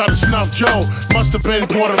 Then you try to snuff Joe. Must have been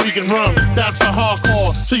Puerto Rican rum. That's the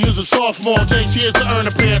hardcore. To use a sophomore, takes years to earn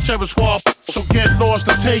a pair of Cheris Wall. So get lost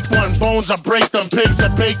to take one. Bones, I break them. Pigs, I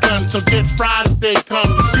bacon. So get fried if they come.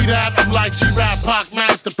 You see that? I'm like G-Rap, Pac,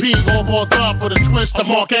 Master P. All balled up with a twist of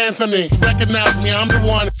Mark Anthony. Recognize me, I'm the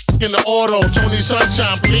one in the auto. Tony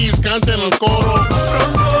Sunshine, please, canten el coro.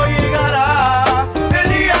 Pronto llegará el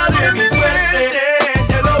día de mi suerte,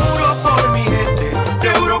 te lo juro por mi gente, te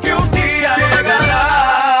juro que un día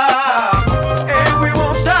llegará. And we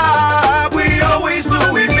won't stop, we always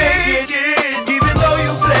knew we made it, even though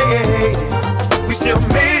you played, we still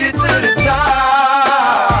made it to the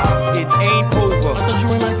top. It ain't over. I thought you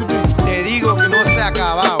ain't like to be. Te digo que no se ha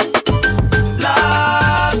acabado.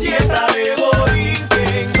 La tierra de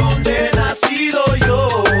Borinquen, en donde he nacido yo.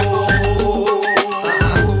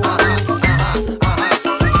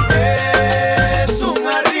 Es un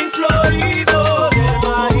jardín florido de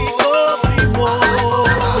mágico primor.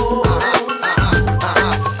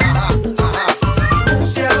 Un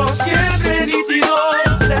cielo siempre nítido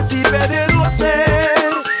les sirve de dulce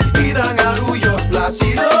y dan arrullos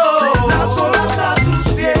plácidos las olas a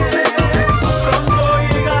sus pies. Pronto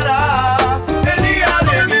llegará el día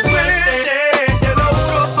de mi suerte, te lo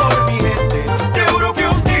juro por mi gente, te juro que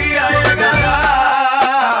un día llegará.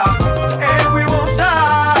 And we won't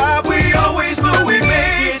stop, we always knew we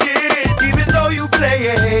made it, even though you played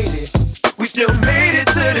it, we still made it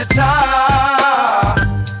to the top.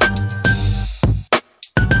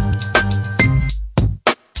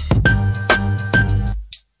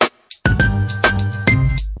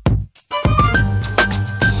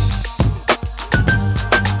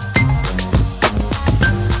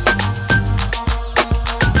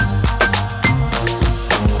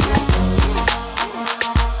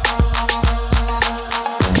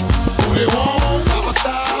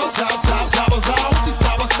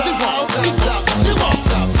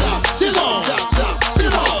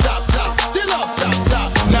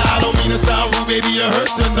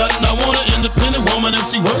 Nothing. I want an independent woman if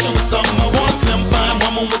she working with something. I want a slim fine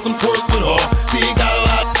woman with some twerk with her. She ain't got a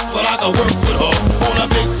lot, but I can work with her. Want a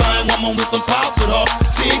big fine woman with some pop with her.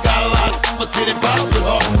 She ain't got a lot, but titty pop with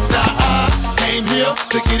her. Now I came here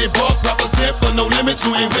to get it buck, represent for no limit.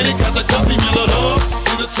 You ain't with it, got the company mill it up.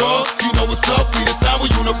 In the truck, you know what's up. We the sound, we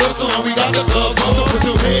universal, and we got the clubs on. Put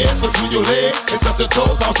your head between your legs and touch your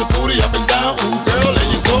toe, bounce your booty up and down. Ooh, girl, there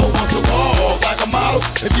you go. Want to walk like a model.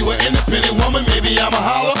 If you an independent woman, maybe I'm a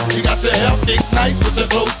holler. You got your hair fixed nice with the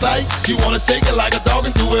clothes tight. You wanna shake it like a dog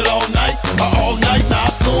and do it all night. Now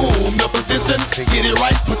assume the position. Get it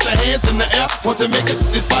right, put your hands in the air. Want to make it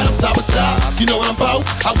this bite up top of top. You know what I'm about?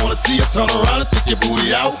 I wanna see you turn around and stick your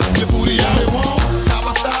booty out. Your booty out. They want top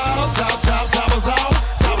of style, top us out.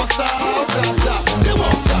 Top of style, top. They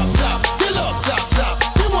want top. Get up, top.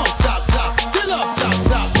 They want top. Get up,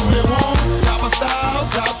 top. They want top of style,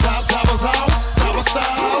 top us out. Top of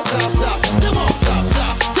style, top. They want top.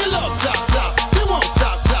 Get up, top. They want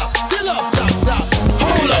top. Get up, top.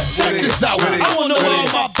 Hold up, check this out. I wanna know all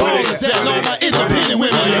my ballers at, all my independent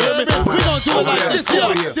women. You hear me? We gon' do it like this here.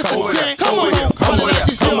 This a chant. Come on here. Come on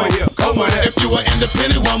here. If you an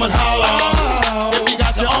independent woman, holla. If you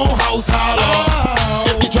got your own house, holla.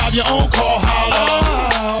 If you drive your own car,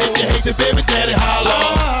 holla. If you hate your baby daddy, holla.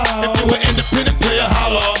 If you an independent player,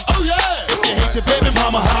 holla. Oh yeah. If you hate your baby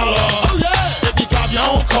mama, holla. Oh yeah. If you drive your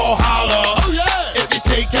own car, holla. Oh yeah. If you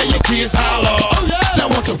take care of your kids, holla. Oh yeah. Now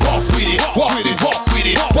want to walk with it, walk with it, walk with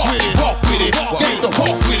it, walk with it, walk with it. Gangsta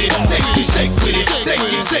walk with it, take it, shake with it, take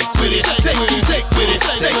it, shake with it, take it, shake with it,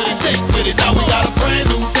 take it, shake with it. Now we got a brand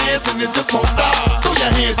new dance and it just won't stop. Throw your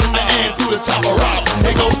top of rock.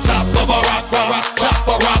 They go top of a rock, rock, top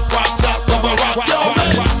of rock, top of a rock. Yo,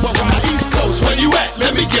 man. Now East Coast, where you at?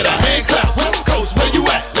 Let me get a hand clap. West Coast, where you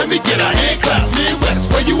at? Let me get a hand clap.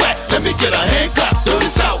 Midwest, where you at? Let me get a hand clap. Dirty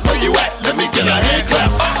South, where you at? Let me get a hand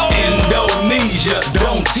clap. Indonesia,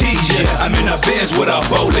 don't tease ya. I'm in a Benz with a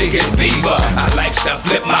bow-legged beaver. I like to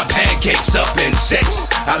flip my pancakes up in six.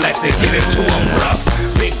 I like to get it to them rough.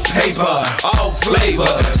 Big paper, all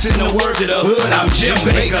flavor. Send the word to the hood, I'm Jim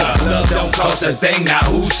Baker. Love don't cost a thing, now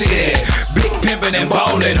who said? Big pimpin' and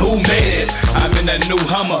ballin', who made it? I'm in a new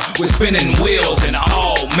Hummer with spinning wheels. And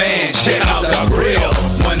oh man, check out the grill.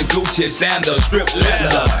 One Gucci sandal, strip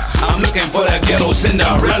leather. I'm looking for the ghetto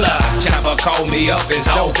Cinderella. Chopper called me up, it's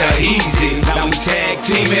all easy. Now we tag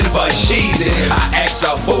teaming for sheezy. I ask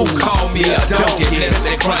a fool, call me a donkey. If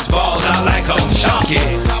they crunch balls, I like them chunky.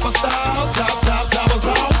 Top of style, top, top, top of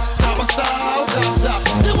style. Top of style, top, top.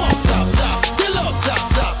 They want top, top. They love top,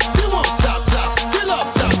 top. They want top, top. They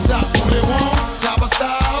love top, top. Who they want? Top of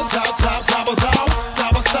style, top, top, top of style.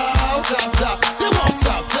 Top of style, top, top. They want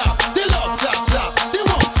top, top. They love top, top. They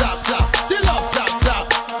want top, top. They love top, top.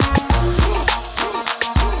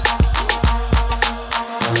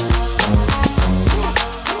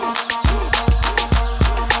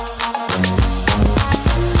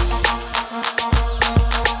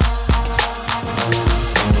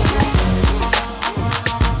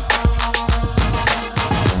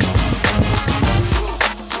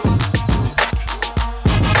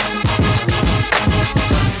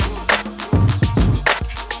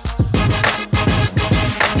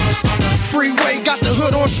 Freeway got the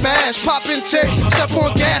hood on smash, pop in tape, step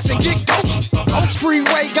on gas and get ghost.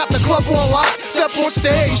 Freeway got the club on lock, step on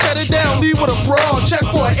stage, shut it down, leave with a brawl, check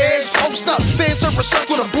for an edge, post up, fans ever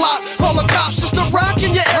circle the block, call the cops, it's the rock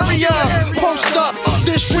in your area. Post up,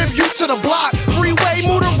 distribute to the block, freeway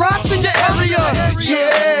move the rocks in your area.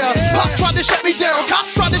 Yeah, pop tried to shut me down,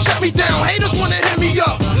 cops tried to shut me down, haters wanna hit me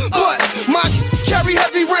up, but my carry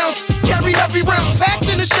heavy rounds, packed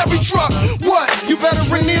in a Chevy truck. What? You better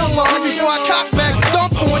ring the alarm before I cock back,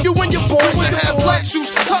 dump on you and your boys and have black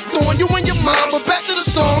shoes tucked on you and your mom. But back to the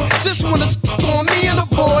song, since when it's on me and the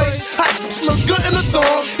boys, I look good in the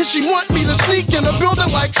thong, and she want me to sneak in the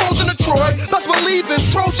building like Trojan or Troy. Best believe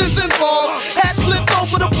it's Trojans involved. Hat slipped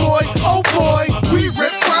over the boy, oh boy, we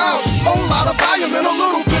rip crowds. Whole lot of volume and a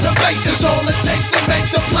little bit of bass is all it takes to make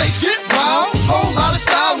the place get wild. Whole lot of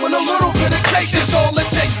style and a little bit of cake is all it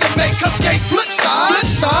takes to make us skate. Flip side,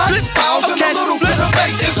 flip files and a little bit of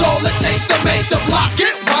bass is all it takes to make the block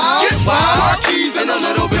get wild. Car keys and a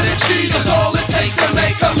little bit of cheese is all it takes to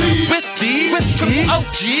make a lead. With these,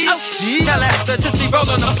 OG, tell after to see roll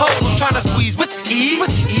on the pole. I'm trying to squeeze with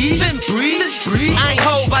ease, then breathe. I ain't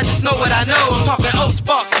hove, I just know what I know. I'm talking old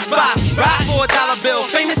sparks, ride $4 bill,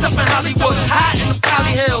 famous up in Hollywood, high in the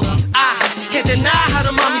Valley Hills. I can't deny how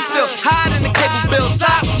the mommies feel, hide in the cable bill,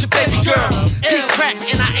 slide with your baby girl. He crack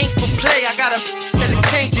and I ain't for play, I got a that'll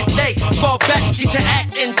change your day. Fall back, get your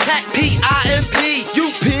act intact. P-I-M-P,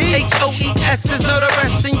 U-P-H-O-E-S is no the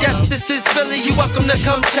rest. And yes, this is Philly, you welcome to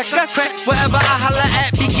come check us. Crack wherever I holla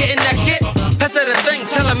at, be getting that get. Pass her the thing,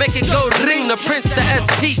 tell her make it go ring. The prince, the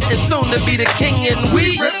SP, is soon to be the king. And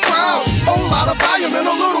we rip crowds, whole lot of volume and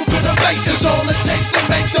a little bit of bass is all it takes to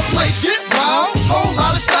make the place get wild. Whole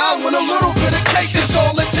lot of style and a little bit of cake is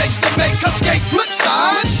all it takes to make us skate. Flip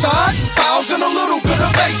side, files and a little bit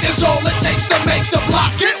of bass is all it takes to make the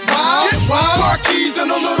block get wild. Car keys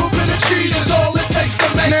and a little bit of cheese is all it takes to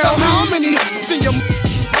make now, how many in your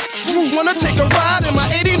crew wanna take a ride in my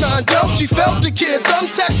 89 Del? She felt the kid,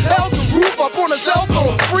 thumbtack held the roof up on his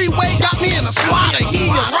elbow. Freeway got me in a swatter, he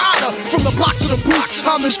a rider. From the block to the booth,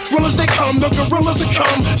 I'm as real as they come, the gorillas that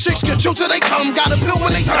come. Chicks get you till they come, got a pill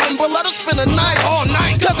when they done, but let us spend a night all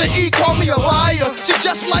night. Cousin E called me a liar, she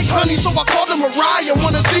just like honey, so I called her Mariah.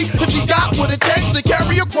 Wanna see if she got what it takes to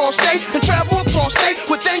carry across state and travel across state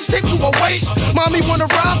with things taped to her waist. Mommy wanna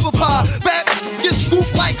ride for pie, bad get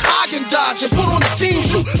scooped like Haagen-Dazs and put on the team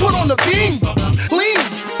shoe, put on the beam, lean.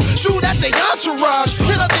 Shoot at the entourage,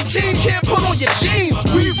 hit up the team, can't put on your jeans.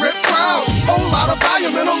 We rip crowds, whole lot of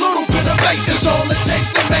volume and a little bit of bass is all it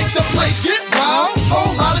takes to make the place get wild.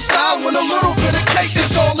 Whole lot of style and a little bit of cake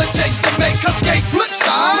is all it takes to make us skate. Flip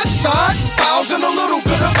side, files and a little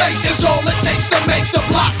bit of bass is all it takes to make the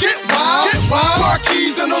block get wild. Car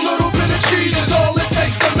keys and a little bit of cheese is all it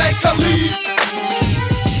takes to make a lead.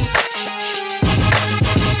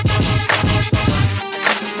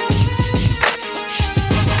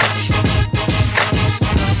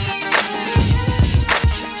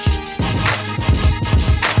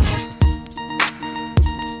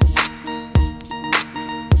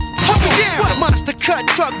 Monster cut,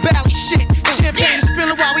 truck, bally shit. Champagne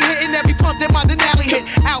spilling while we hitting every pump that hit.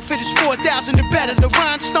 Outfit is 4,000 and better. The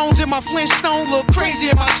rhinestones in my Flintstone look crazy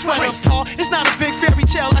in my sweater. Paul, it's not a big fairy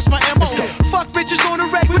tale, that's my MO. Fuck bitches on the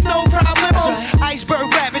reg with no problem. Iceberg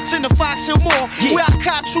rabbits in the Fox Hill Mall, where I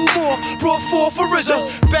caught 2 more, brought 4 for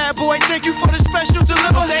RZA. Bad boy, thank you for the special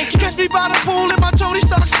deliver. Catch me by the pool in my Tony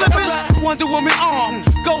Stark slippers. Wonder Woman arm,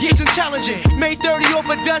 Ghost is intelligent. Made 30 off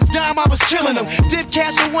a dust dime, I was killing them. Dip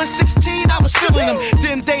Castle 116, I was feeling them.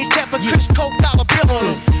 Them days kept a Chris Coke dollar bill on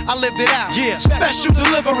them. I lived it out. Special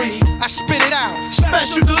delivery. I spit it out.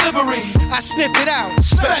 Special delivery. I sniffed it out.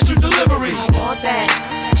 Special delivery. I want that.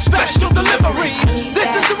 Special delivery. This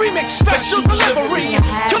is the remix. Special delivery.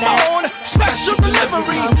 Come on. Special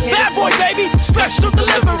delivery. Bad boy, baby. Special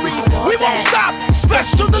delivery. We won't stop.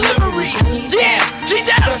 Special delivery. Yeah.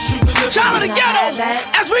 G-Dep. Child of the ghetto.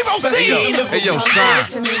 As we proceed. Hey, yo,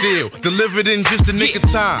 sign, seal, delivered in just a nick of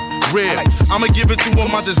time. Real. I'ma give it to all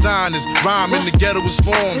my designers. Rhyme in the ghetto was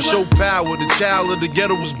formed. Show power. The child of the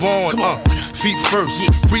ghetto was born. Feet first.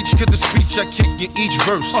 Preach to the speech I kick in each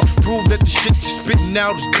verse. Prove that the shit you spitting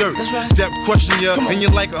out is dirt. That question you, and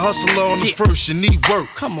you're like a hustler on the first. You need work.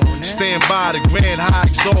 Come on, man. Stand by the grand high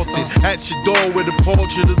exalted. At your door with a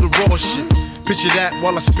portrait of the raw shit. Picture that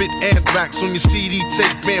while I spit anthrax on your CD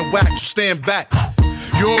tape, man, wax, stand back.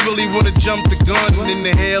 You don't really wanna jump the gun. In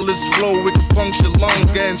the hairless flow, it can puncture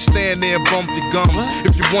lungs. Go and stand there and bump the gums.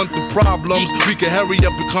 If you want the problems, we can hurry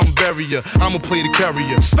up and come bury ya. I'ma play the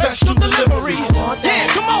carrier. Special delivery. Yeah,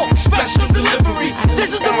 come on. Special delivery.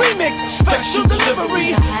 This is the remix. Special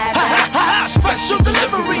delivery. Ha ha ha ha. Special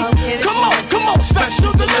delivery. Come on, come on.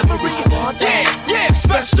 Special delivery. Yeah, yeah.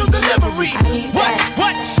 Special delivery.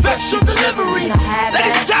 What? Special delivery.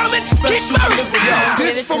 Ladies and gentlemen, keep moving.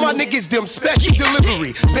 This for my niggas, them special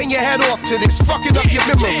delivery. Bang your head off to this, fucking up your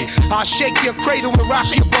memory. I'll shake your cradle and rock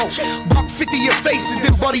your boat. Buck 50 your face and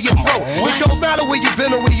then butter your throat. It don't matter where you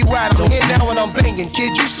been or where you at. I'm here now and I'm banging.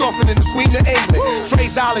 Kid, you softer than the Queen of England.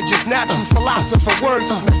 Phraseologist, natural philosopher,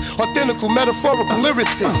 wordsmith, authentical, metaphorical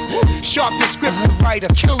lyricist. Sharp descriptive writer,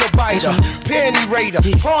 killer biter, panty raider,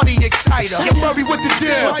 party exciter. Get Murray with the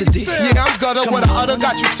deal. Yeah, I'm gutter. What I utter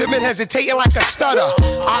got you timid, hesitating like a stutter.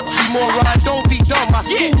 Oxymoron, don't be dumb. My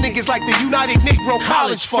school niggas like the United Negro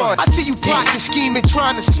College Fund. I see you plotting, scheming,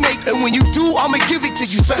 trying to snake, and when you do, I'ma give it to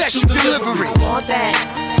you. Special delivery.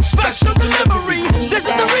 Special delivery. This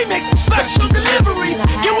is the remix. Special delivery.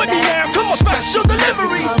 Get with me now. Come on. Special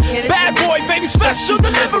delivery. Bad boy, baby. Special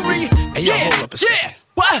delivery. Hey, yo, hold up a second.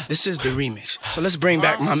 What? This is the remix. So let's bring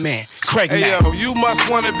back my man, Craig Hey, Mack. yo, you must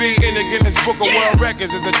wanna be in the Guinness Book of World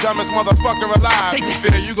Records as the dumbest motherfucker alive. You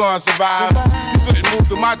feel you gonna survive. You couldn't move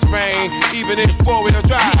through my terrain, even in 4-wheel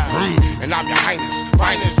drive. And I'm your highness,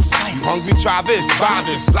 finest. You hungry, try this, buy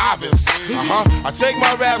this, live this. I take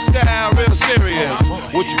my rap style real serious.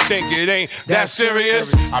 What you think it ain't that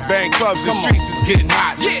serious? I bang clubs, the streets is getting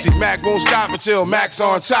hot. See, Mac won't stop until Mac's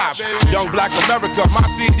on top. Young Black America, my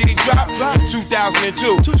CD dropped in 2002.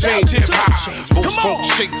 Change hip hop, most folks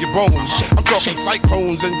shake your bones. I'm talking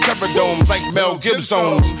cyclones and terradomes like Mel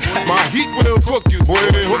Gibson's. My heat will cook you, boy,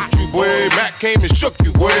 hook you, boy. Mac came and shook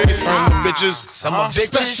you, boy. Some bitches,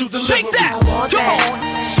 Special delivery. Take that. Come on.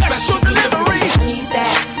 Special delivery.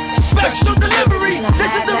 Special delivery.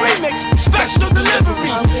 This is the remix. Special delivery.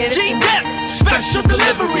 G-Dep. Special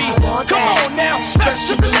delivery. Come on now.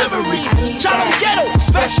 Special delivery. Child of the ghetto.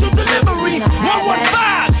 Special delivery.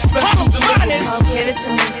 115. Special delivery.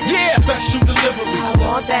 Yeah. Special delivery.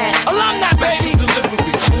 Alumni, baby. Special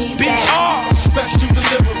delivery. BR. Special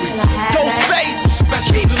delivery. Ghostface.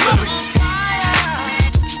 Special delivery.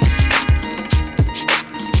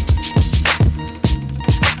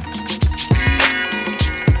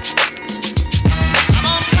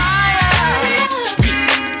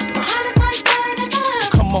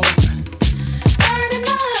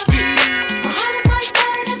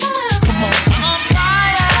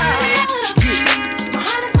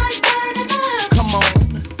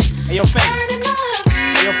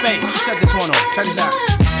 Check this out.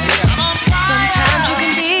 Sometimes you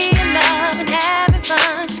can be in love and having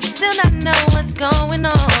fun, still not know what's going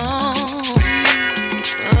on. Or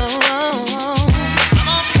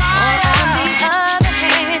on the other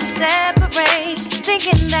hand, you separate,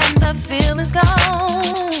 thinking that the feeling's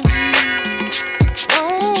gone.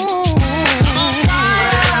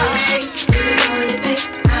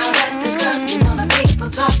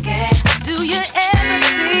 Do you ever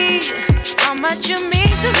see how much you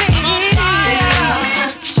mean to me?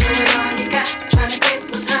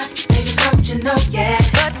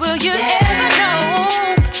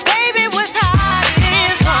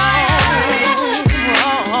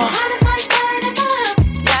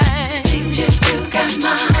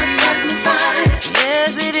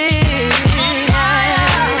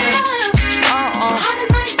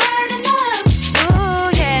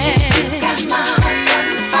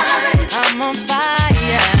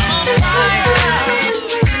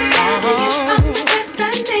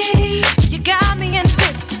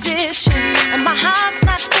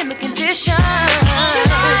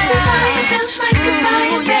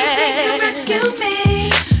 rescue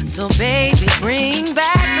me. So baby, bring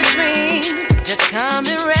back the dream. Just come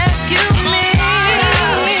and rescue me.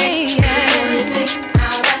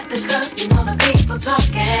 Out at the club, you know the people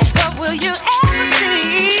talking. But will you ever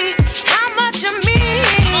see how much you mean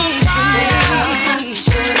to me?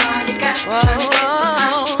 All you got,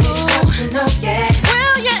 don't you know yet?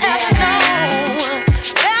 Will you ever know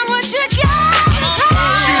that what you got is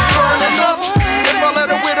hard? She's burning up. If I let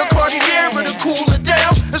her wear the Cartier, it'll cool her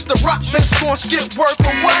down. It's the rock mix, gon' skip work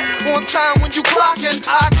or what? On time when you clockin',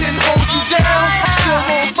 I can hold you down. Still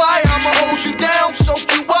on fire, I'ma hold you down. Soak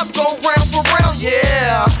you up, go round for round,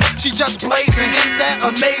 yeah. She just blazing, ain't that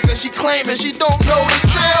amazing? She claiming she don't know the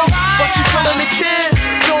sound, but she feeling the kid.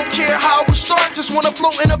 Don't care how we start, just wanna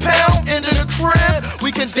float in a pound into the crib.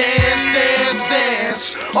 We can dance, dance,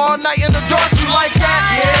 dance all night in the dark. You like that?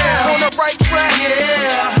 Yeah. On the right track,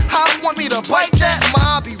 yeah. How want me to bite that?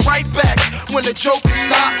 Ma, I'll be right back when the joking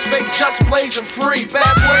stops. Fake just blazing free,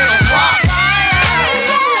 bad boy on the rock.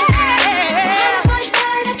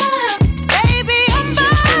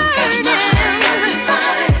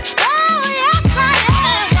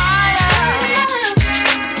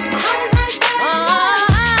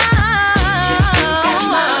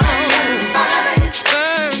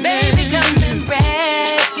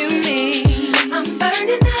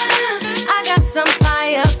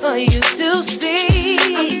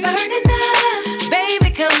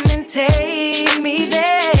 Take me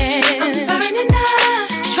there. I'm burning up.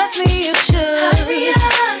 Trust me, you should. Hurry up.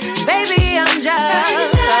 Baby, I'm just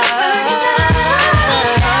burning up.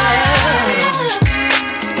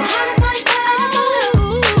 My heart is like fire.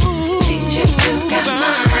 Think you got my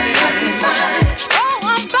heart. Oh,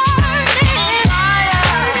 I'm burning fire.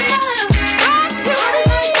 Trust you. My heart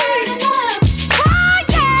is like burning up. Oh,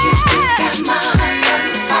 yeah. Think you got my heart.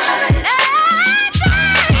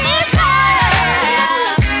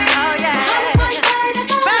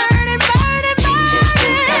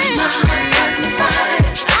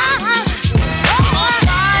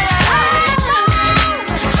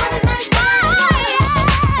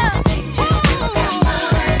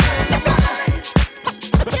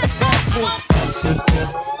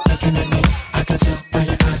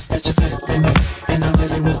 That you're feeling me, and I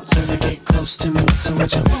really want you to get close to me. So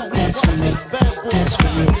would you dance with me, dance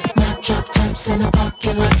with me? My drop tops in the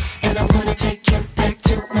parking lot, and I wanna take you back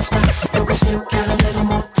to my spot. But we still got a little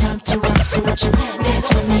more time to rock. So would you dance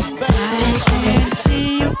with me, dance with me? I can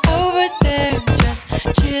see you over there, just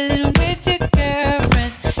chilling with your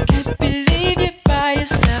girlfriends. Can't believe you're by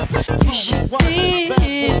yourself. You should be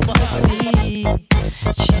here with me,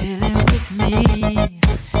 chilling with me.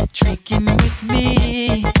 Drinking with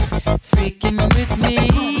me, freaking with me.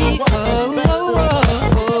 Oh, oh, oh,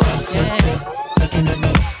 oh. Yeah. Looking at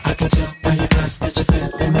me, I can tell by your eyes that you're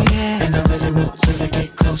feeling me, and I really want you to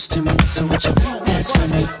get close to me. So would you dance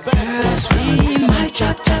with me, dance with me? My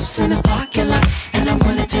drop tops in the parking lot, and I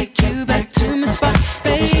wanna take you back to my spot,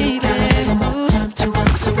 baby. Time to run,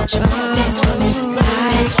 so would you dance with me,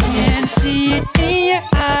 dance with me? I can see it in your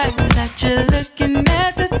eyes that you're looking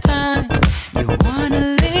at the time. You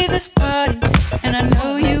wanna leave this party, and I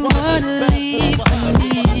know you wanna leave with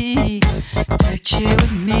me. To chill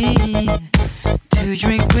with me, to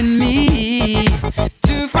drink with me,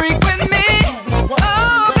 to freak with me.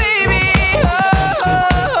 Oh baby, oh.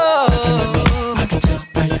 I can tell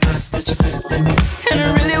by your eyes that you're feeling me, and I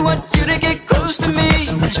really want you to get close to me.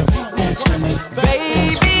 So would you dance with me,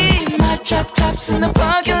 baby? My drop tops in the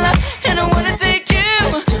parking lot, and I wanna take you.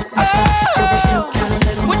 Oh,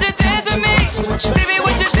 would you dance with me, baby?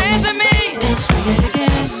 Would you dance with me? Dance with me again.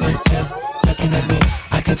 Looking at me,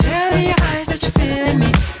 I can tell by your eyes that you're feeling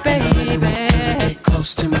me, baby. Get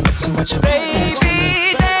close to me, so would you dance with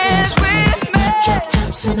me, dance with me? My drop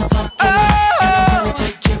tops in the parking lot, and I wanna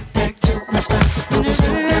take you back to my spot. But we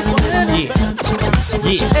still got a little more time to run, so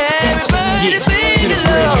would you dance with me? To the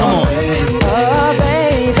bridge, come on. Oh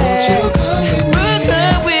baby, won't you come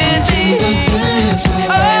with me?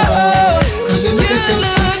 Oh, 'cause you're looking so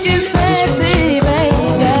sexy, baby.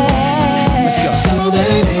 Let's go. So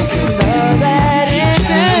that it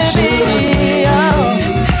can be, oh.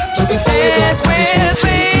 But before we go, I just wanna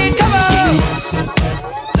me, come on.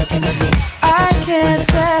 I can't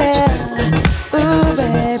tell, ooh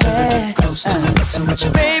baby. Close to me, so much.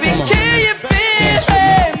 Baby, can you feel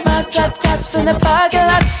it? My drop tops in the parking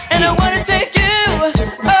lot, and I wanna take you.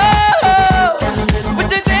 Oh,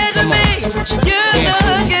 would you dance with me? You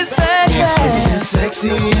look sexy. If you're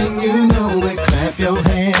sexy and you know it, clap your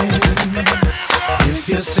hands. If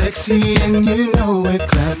you're sexy and you know it,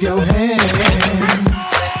 clap your hands.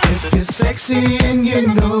 If you're sexy and you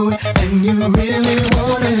know it, and you really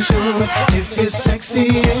wanna show it. If you're sexy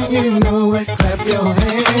sexy and you know it, clap your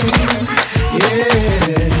hands.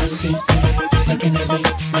 Yeah. See, looking at me,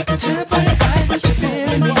 I can tell by your eyes that you're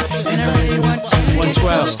feeling me, and I really want you to get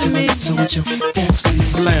close to me. So would you dance with me,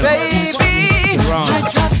 Slim, baby? Ron,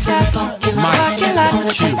 Drop top, parking lot,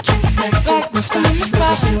 Q, back to my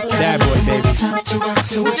spot. Bad boy, baby. Time to rock,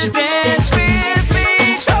 so would you dance with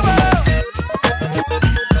me? Come on.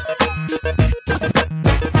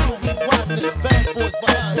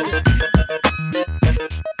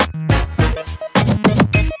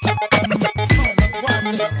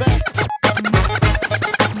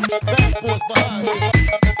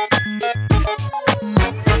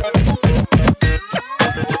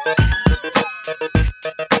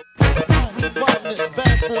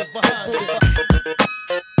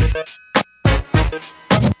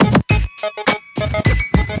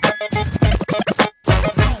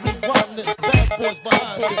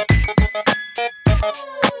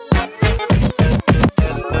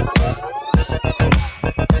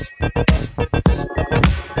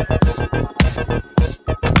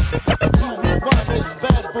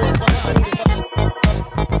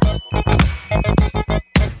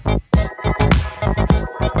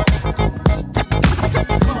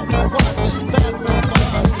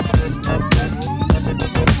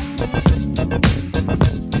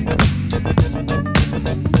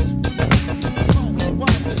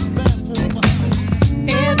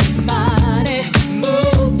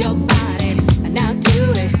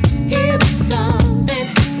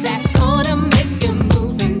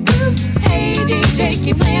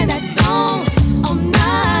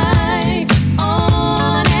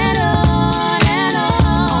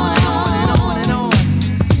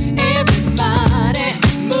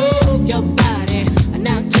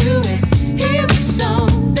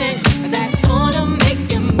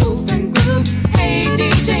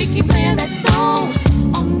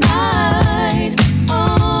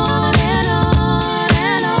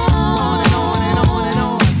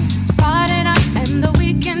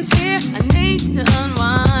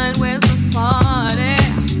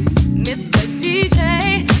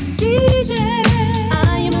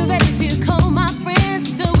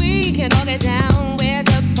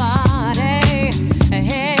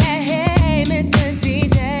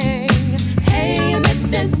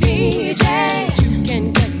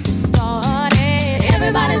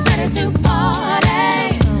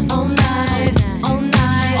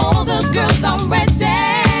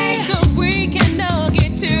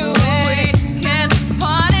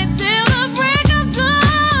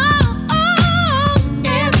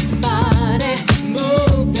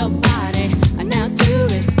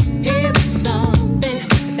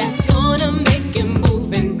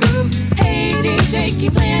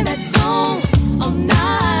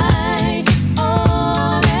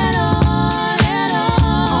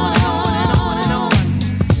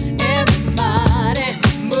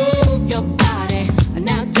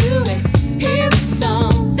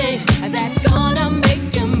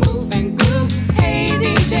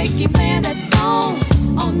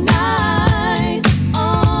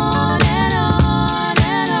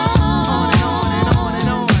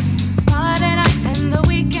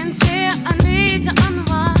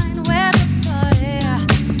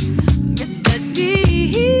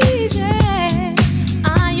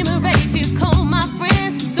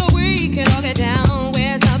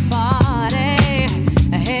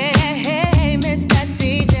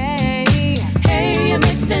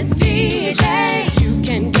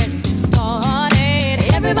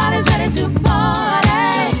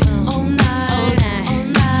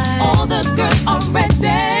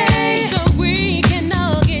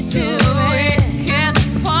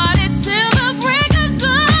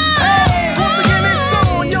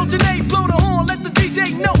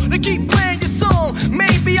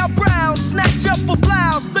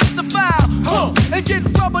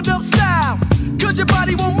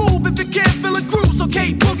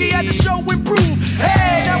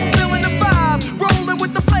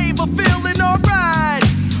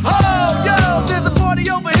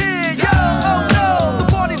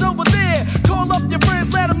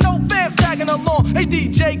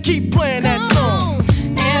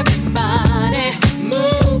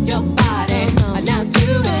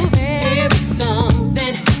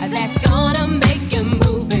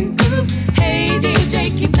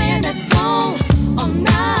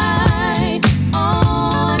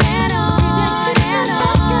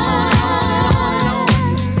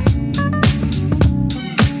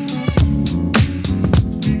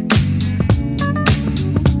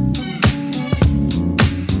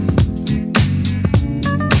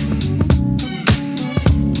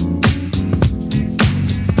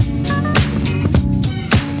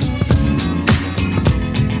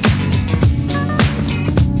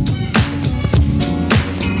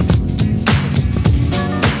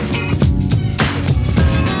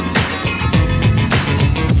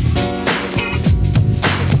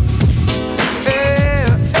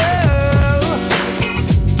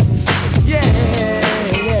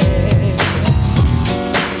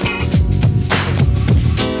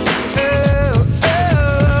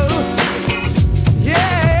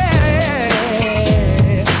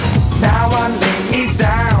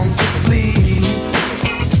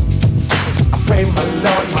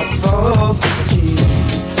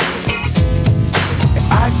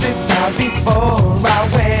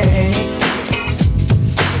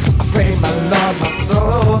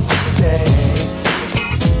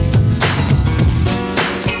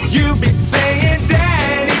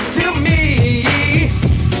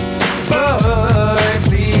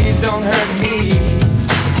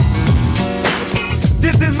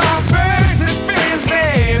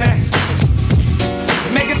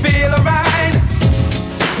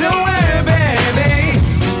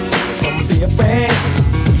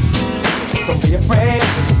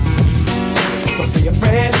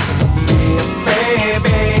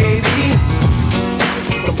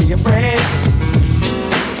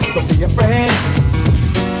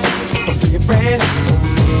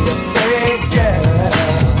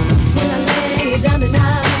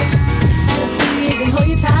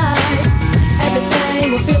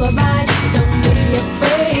 alright. Don't be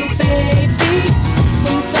afraid, baby.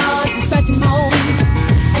 When you start to scratch and moan,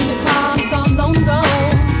 and your problems all long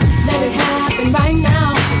gone, let it happen right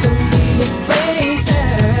now. Don't be afraid,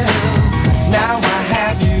 girl. Now I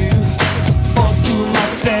have you all to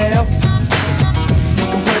myself. You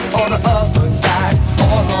can put all the other guys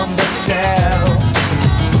all on the shelf.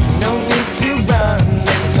 No need to run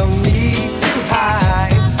and no need to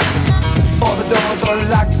hide. All the doors are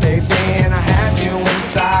locked, baby, and I have you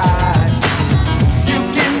inside. You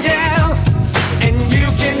can yell and you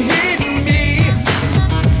can hit me.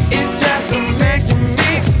 It's just making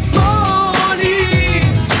me horny.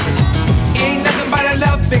 Ain't nothing but a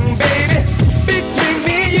love thing, baby, between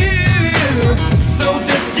me and you. So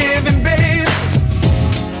just give in, babe.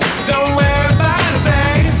 Don't worry about a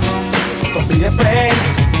thing. Don't be afraid.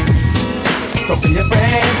 Don't be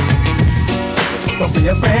afraid. Don't be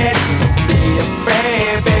afraid. Don't be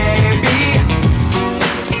afraid, baby.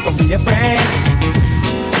 Don't be afraid.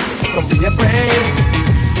 Don't be afraid.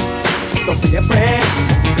 Don't be afraid.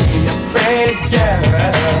 Don't be afraid, girl.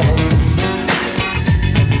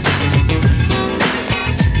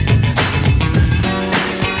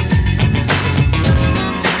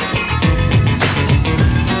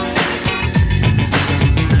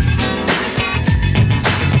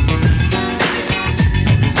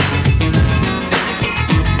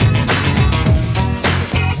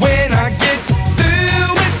 When I get through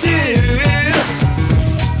with you,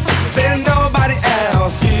 there's nobody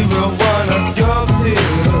else you will wanna go to.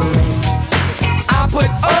 I put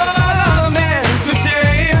all men to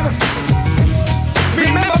shame.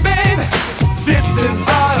 Remember, babe, this is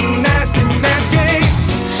all a nasty man's game.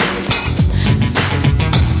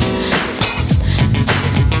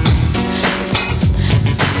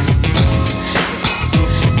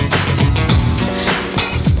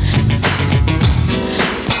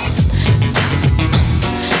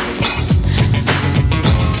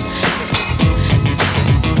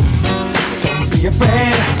 Don't be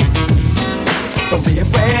afraid. Don't be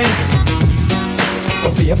afraid.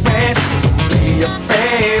 Don't be afraid. Don't be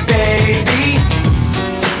afraid, baby.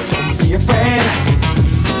 Don't be afraid.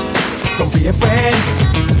 Don't be afraid.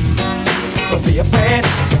 Don't be afraid.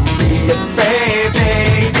 Don't be afraid,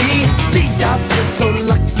 baby. Gee, I feel so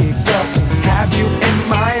lucky, girl, to have you in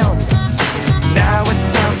my arms. Now it's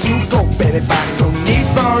time to go, baby. But no need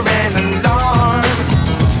for an alarm.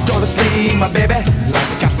 So go to sleep, my baby.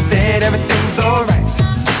 Like I said, everything's alright.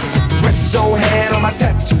 Rest your head on my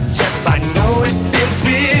tattoo chest. I know it feels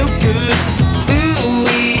real good. Ooh,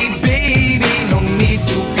 baby, no need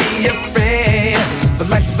to be afraid. The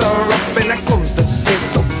lights are up and I close the shade.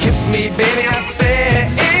 So kiss me, baby, I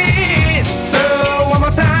said. So one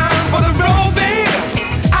more time for the road, baby.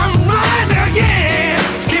 I'm riding again.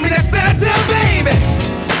 Give me that sedative, baby.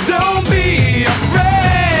 Don't be afraid.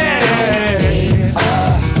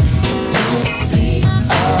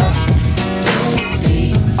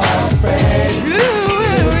 Afraid. Ooh,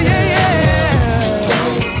 yeah, yeah.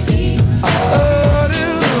 Don't be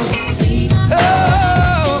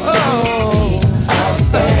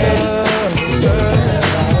afraid.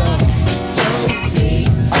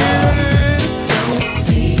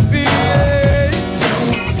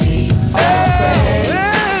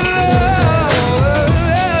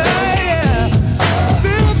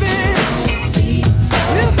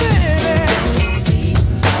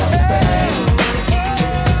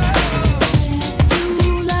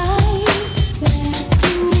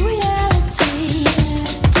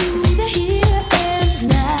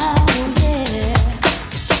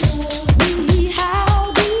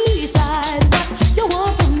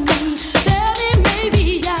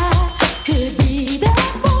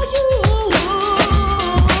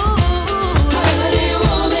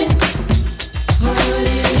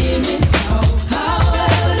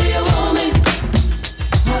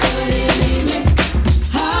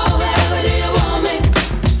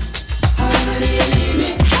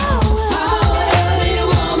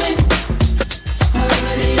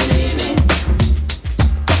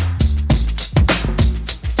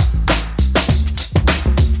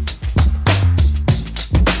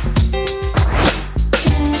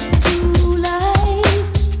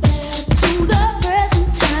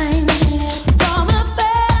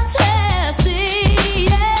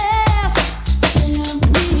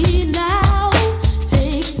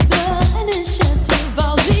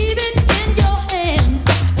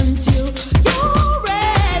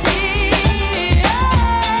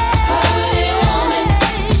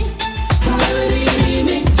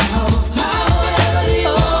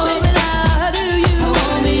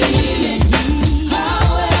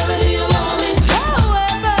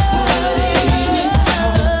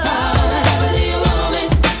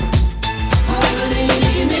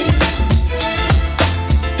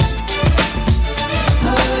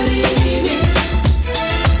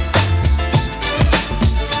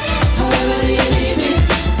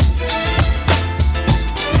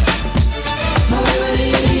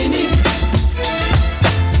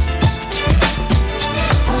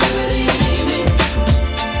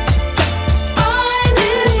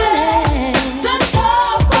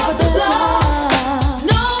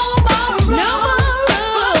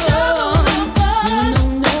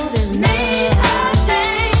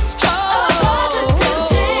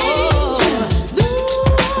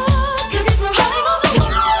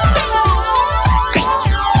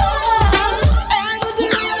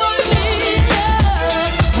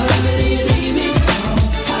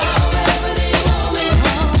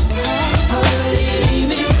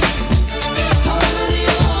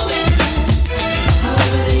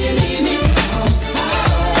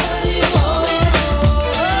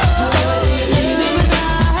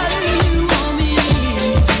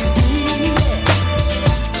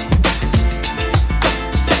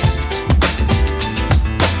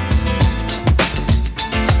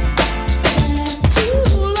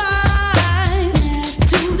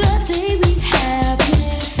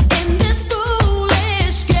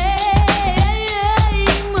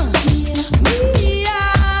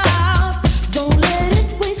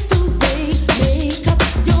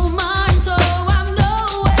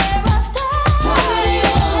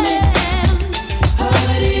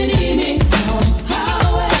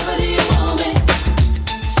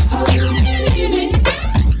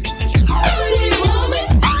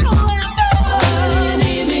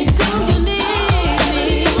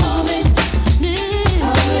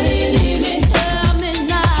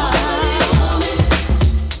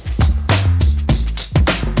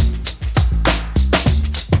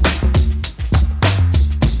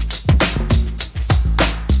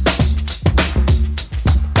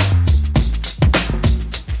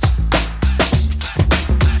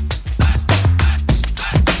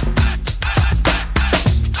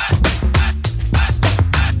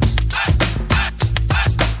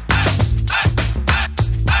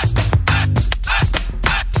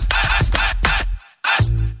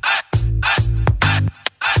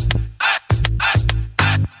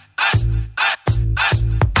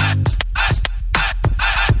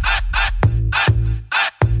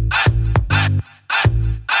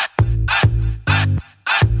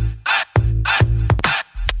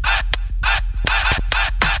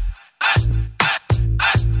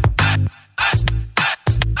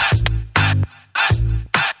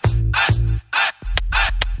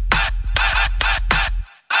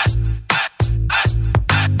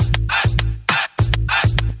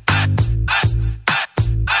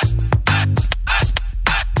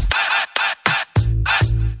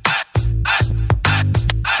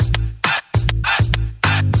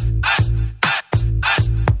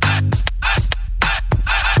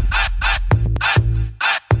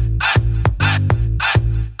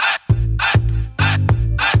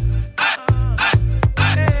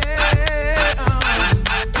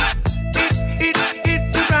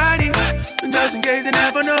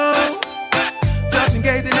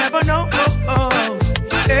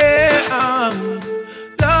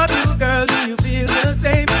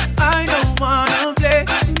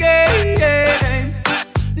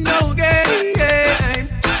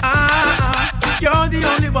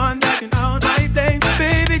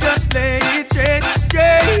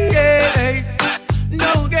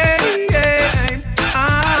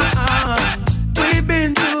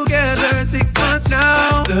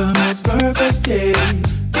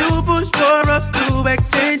 taste. You push for us to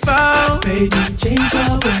exchange vows. Made me change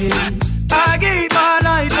our ways. I gave my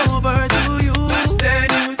life over to you, then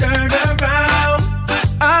you turned around.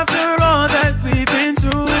 After all that we've been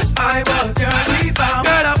through, I was your rebound.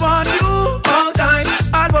 Girl, I want you all time.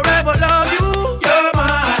 I'll forever love you. You're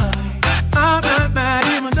mine. I'm not mad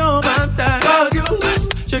even though I'm sad. Cause you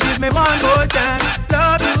should give me one more chance.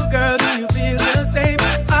 Love you, girl. Do you feel the same?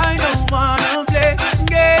 I don't wanna play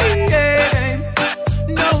games.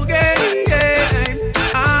 No games.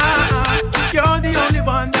 You're the only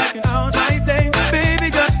one that can out my flame. Baby,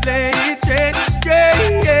 just play it straight.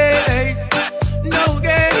 No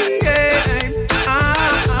games.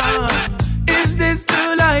 Is this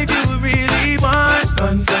the life you really want?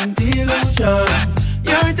 Constant illusion.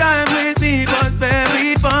 Your time with me was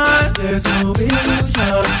very fun. There's no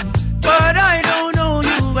illusion. But I don't know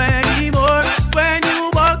you anymore. When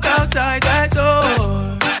you walked outside that door,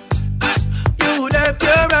 you left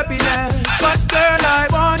your happiness. But girl, I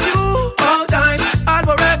want you all time. I'll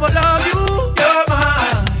forever love you. You're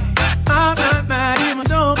mine. I'm not mad even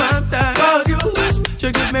though I'm sad. Cause you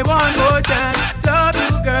should give me one more chance. Love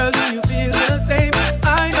you, girl. Do you feel the same?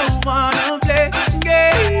 I don't wanna play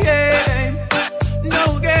games.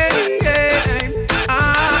 No games.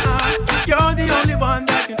 You're the only one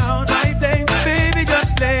that can out my flame. Baby,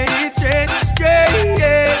 just play it straight.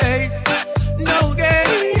 No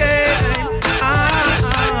games.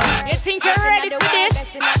 You think you're ready for this?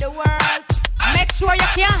 Make sure you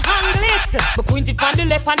can handle it. But point it on the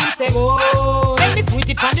left and him say, whoa. Then me point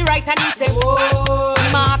it on the right and him say, whoa.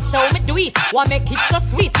 Marks how me do it, want make it so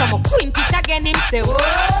sweet. So me point it again, him say, whoa.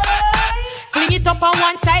 Fling it up on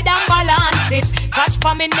one side and balance it. Catch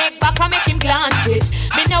for me neck back and make him glance it.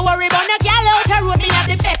 Me no worry about no gal out the road. Me have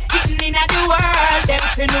the best kitten in the world. Them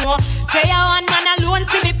to know. Say a one man alone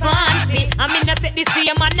see me fancy. I me no take the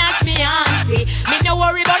same man as me auntie. Me no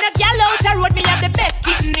worry about no gal out the road. Me have the best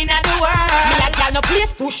kitten in the world. Me a gal no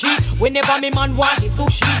place pushy. Whenever me man want the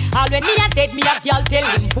sushi. All when me a dead, me a gal tell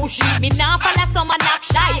him pushy. Me nah follow some man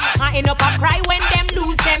act shy. I end up a cry when them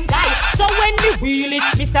lose them guy. So when me wheel it,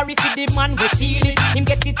 me sorry for the man we feel it. Him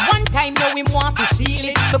get it one time, now him want to seal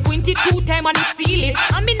it. Me point it 2 times and it seal it.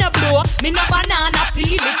 And me no blow, me no banana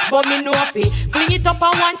peel it. But me know fi fling it up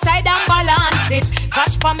on one side and balance it.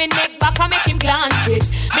 Catch for me neck back and make him glance it.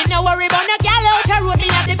 Me no worry about no gal out the road. Me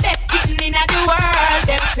have the best kitten in the world.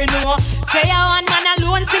 Them to know. Say a one man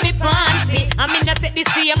alone see me fancy. And me no take the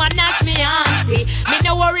same man as me auntie. Me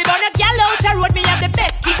no worry about no gal out the road. Me have the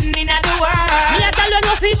best kitten in the world. Me a tell you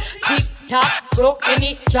no fi tick tock, broke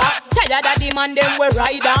any chop. Tired of the man them we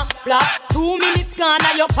ride and flop. 2 minutes gone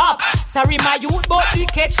and you pop. Sorry my youth but the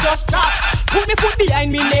catch just drop. Put me foot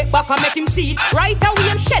behind me neck back and make him see it. Right away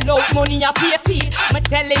him shell out money and pay feed. Me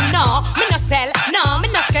tell him nah, me no sell, nah, me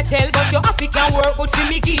no skettle. But your African work but see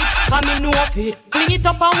me give. Cause me know fit. Fling it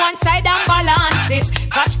up on one side and balance it.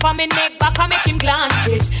 Catch for me neck back and make him glance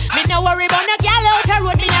it. Me no worry about no gal out the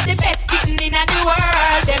road. Me have the best kitten in the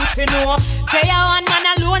world. Them fi know. Say a one man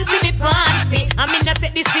alone see me fancy. I me no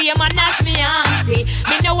take the same man as me auntie.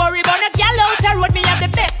 Me no worry about no gal out the road. Me have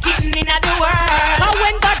the best kitten in the world. And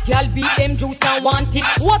when that gal beat them juice and want it,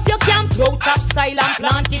 hope you can blow top style and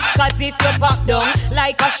plant it. Cause if you pop down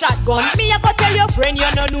like a shotgun, me a go tell your friend you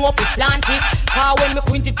no know if you plant it. Cause when me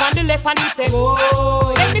point it on the left and him say,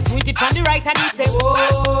 oh. Then me point it on the right and him say,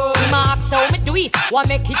 oh. Him ask how me do it, want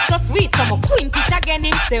make it so sweet. So me point it again,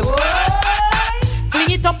 him say, oh.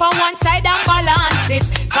 Fling it up on one side and balance it.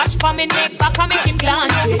 Catch for me neck back and make him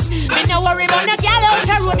glance it. Me no worry about no gal out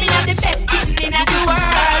the road. Me have the best kitten in the world.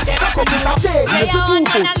 Cock up is a tail, you see 2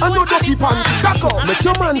 foot and no dirty panty. Cock up, make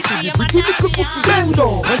your man see the pretty little pussy. Bend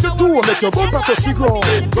down, and the 2 make your bumper touch the ground.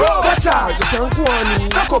 Watch out, you can go on.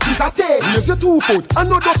 Cock up is a tail, you see 2 foot and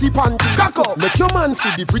no dirty panty. Cock up, make your man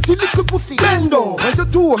see the pretty little pussy. Bend down, and the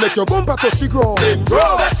 2 make your bumper touch the ground.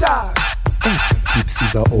 Watch out.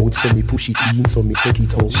 Tipsies are out, so me push it in, so me take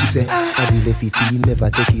it out. She say, I will left it in, never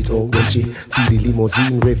take it out. When she feel the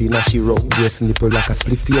limousine revving as she roll, dress nipple like a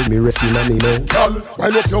split tail, me resting on me now. Girl,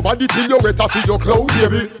 wind up your body till you wet off your clothes,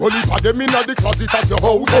 baby. Only for them in the closet at your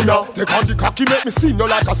house. Come now, take on the cocky, make me spin you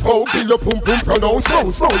like a spouse. Till your pum pum pronounce,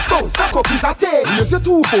 bounce. Cock up is a tail, here's your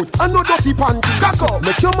 2 foot and no dirty panty. Cock up,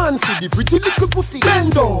 make your man see the pretty little pussy.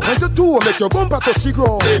 Bend down, and the 2 make your bumper touch the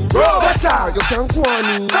ground. Watch out, you can go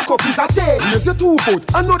on. Cock up is a tail. Here's your 2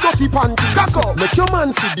 foot and no dirty panty. Cock up, make your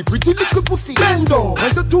man see the pretty little pussy. Bend down,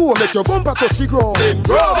 and the 2 make your bumper touch the ground.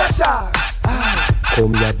 Watch out.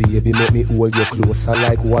 Come here, baby, make me hold you closer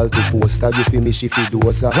like Walter Poster. You feel me, she feel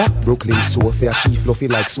dozer. Brooklyn Sophia, she fluffy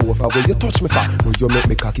like sofa. When you touch me for, when you make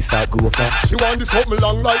me cocky start grow for. She want this something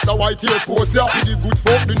long like the white Air Force, yeah. Did the good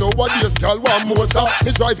folk, the nowadays girl want more, sir.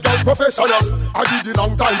 Me drive girl professional, I did the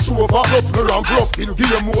long time chauffeur. Plus me ramp rough till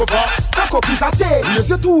game over. Cock up is a tail, raise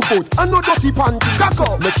your 2 foot and no dirty panty. Cock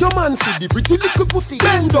up, make your man see the pretty little pussy.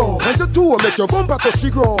 Bend down, and the 2 make your bumper touch the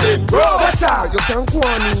ground. Watch out, you can go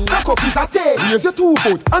on. Cock up is a tail, raise your 2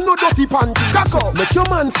 foot and no dirty panty. Cock up, make your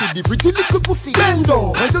man see the pretty little pussy. Bend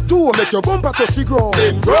down, and the 2 make your bumper touch the ground.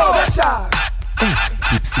 Watch out.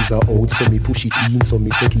 Tipsies are out, so me push it in, so me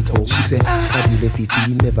take it out. She say, have you left it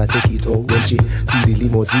in, never take it out. When she feel the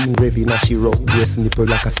limousine revving as she roll, yes, nipple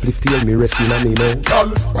like a spliff tail, me resting on me mouth. Girl,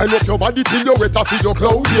 wind up your body till you wet off your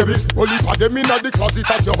clothes, baby. Only for them in the closet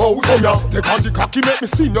at your house. Come here, take on the cocky, make me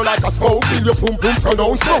spin you like a spouse. Till your pum pum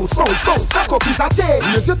pronounce, bounce. Cock up is a tail,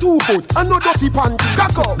 raise your 2 foot and no dirty panty.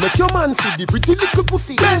 Cock up, make your man see the pretty little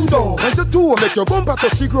pussy. Bend down, and the 2 make your bumper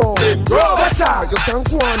touch the ground. Watch out, you can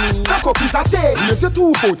go on. Cock up is a tail, raise your 2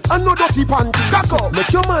 foot and no dirty panty. Cock up, make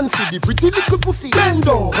your man see the pretty little pussy. Bend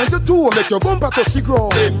down, and the 2 make your bumper touch the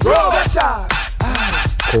ground. Watch out.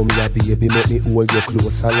 Come here, baby, make me hold you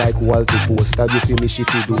closer like Walter Poster. You feel me, she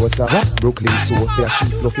feel dozer. Brooklyn Sophia, she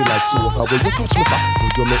fluffy like sofa. When you touch me for, when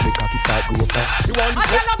you make me cocky start grow for. She want this. I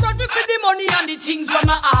tell her God me for the money and the things when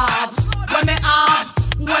me have.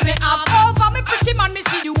 Over me pretty man, me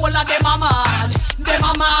see the whole of them a mad. Them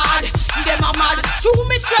a mad. Chew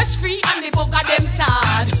me stress free and the bugger them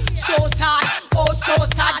sad. So sad, oh so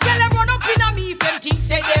sad. Tell them run up in a me if them things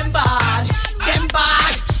say them bad.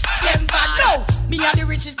 No, me are the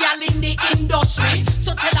richest gal in the industry.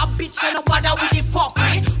 So tell a bitch I no bother with the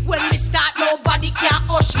fuckery. When me start, nobody can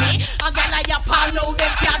hush me. A gal like a pal, no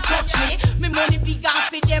them can't touch me. Me money big and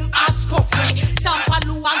for them ass coffee. Some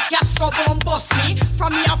palu and Castro gon' bust me.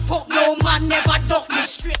 From me a fuck, no man never duck me.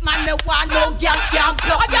 Straight man, me want no gal can't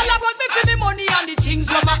block me. A gal about me for me money and the things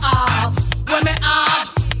when me have.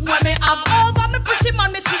 Over me pretty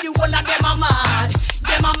man, me see the whole of them a mad.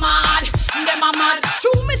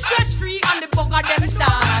 Chew me stress free and the bugger them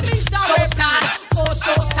sad. So sad, oh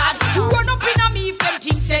so sad. Run up in a me if them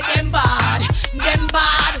things say them bad.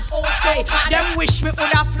 Oh say, them wish me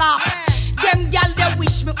woulda flop. Them gal they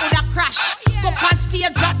wish me woulda crash. Go past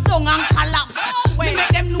stage, drop down and collapse. Me make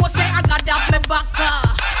them know say I got that me back.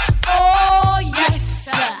 Oh yes,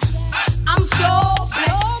 I'm so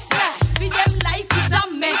blessed. See them life is a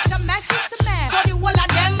mess. So the whole of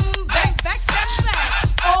them vex.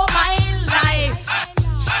 Oh my life,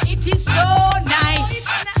 it is so nice.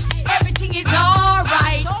 Everything is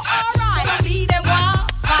alright. So me them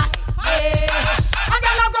want fight. I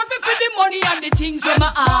gotta run me for the money and the things when me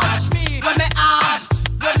have.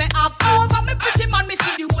 Over me pretty man, me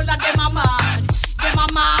see the whole of them a mad.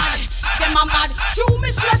 Chew me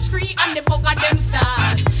stress free and the bugger them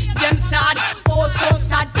sad. Oh so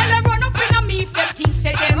sad. Tell them run up in a me if them things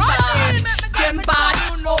say them bad.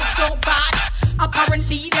 Oh so bad.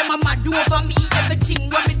 Apparently them a mad over me. Everything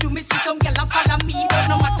when me do, me see some gyal a follow me. But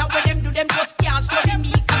no matter what them do, them just can't study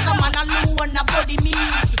me. Cause a man alone a body me.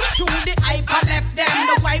 Through the hyper left them,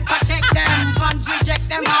 the wipe protect them. Fans reject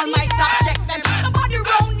them, all mics up check them. Nobody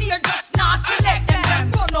round here just not select them.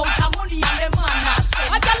 Them run out of money and them man not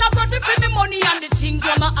spend. A gyal a run me for me money and the things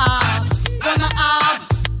when me have.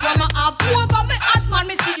 Over me hot man,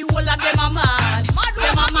 me see the whole of them a mad.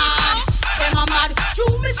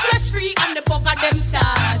 Chew me stress free and the bugger them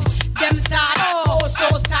sad. Oh so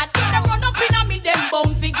sad. If them run up in a me, them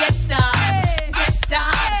bound fi get starved.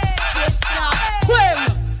 Twang.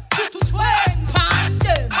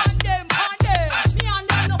 Pandem. Me and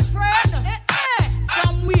them no friend.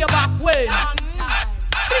 From way back when.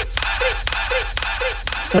 Bitch.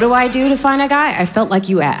 So what do I do to find a guy? I felt like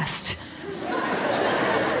you asked.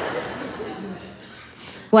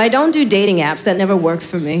 Well, I don't do dating apps. That never works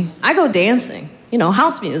for me. I go dancing.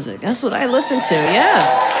 House music. That's what I listen to, yeah.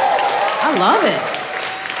 I love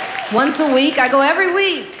it. Once a week, I go every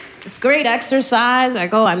week. It's great exercise.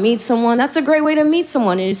 I meet someone. That's a great way to meet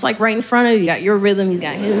someone. It's like right in front of you. You got your rhythm, he's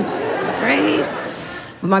got his. That's right.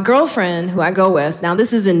 But my girlfriend, who I go with, now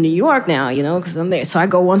this is in New York now, because I'm there. So I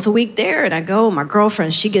go once a week there, and my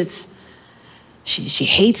girlfriend, she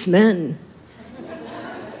hates men.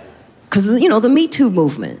 Because, the Me Too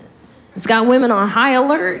movement. It's got women on high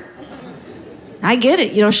alert. I get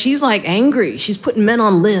it. She's like angry. She's putting men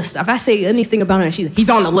on lists. If I say anything about him, he's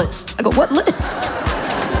on the list. I go, what list?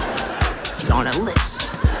 He's on a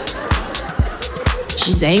list.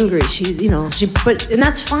 She's angry. And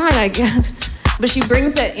that's fine, I guess. But she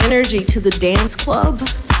brings that energy to the dance club.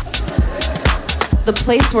 the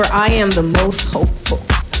place where I am the most hopeful.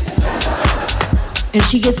 And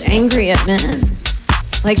she gets angry at men.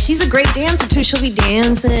 Like, she's a great dancer too. She'll be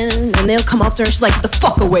dancing and they'll come up to her and she's like, "Get the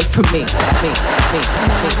fuck away from me."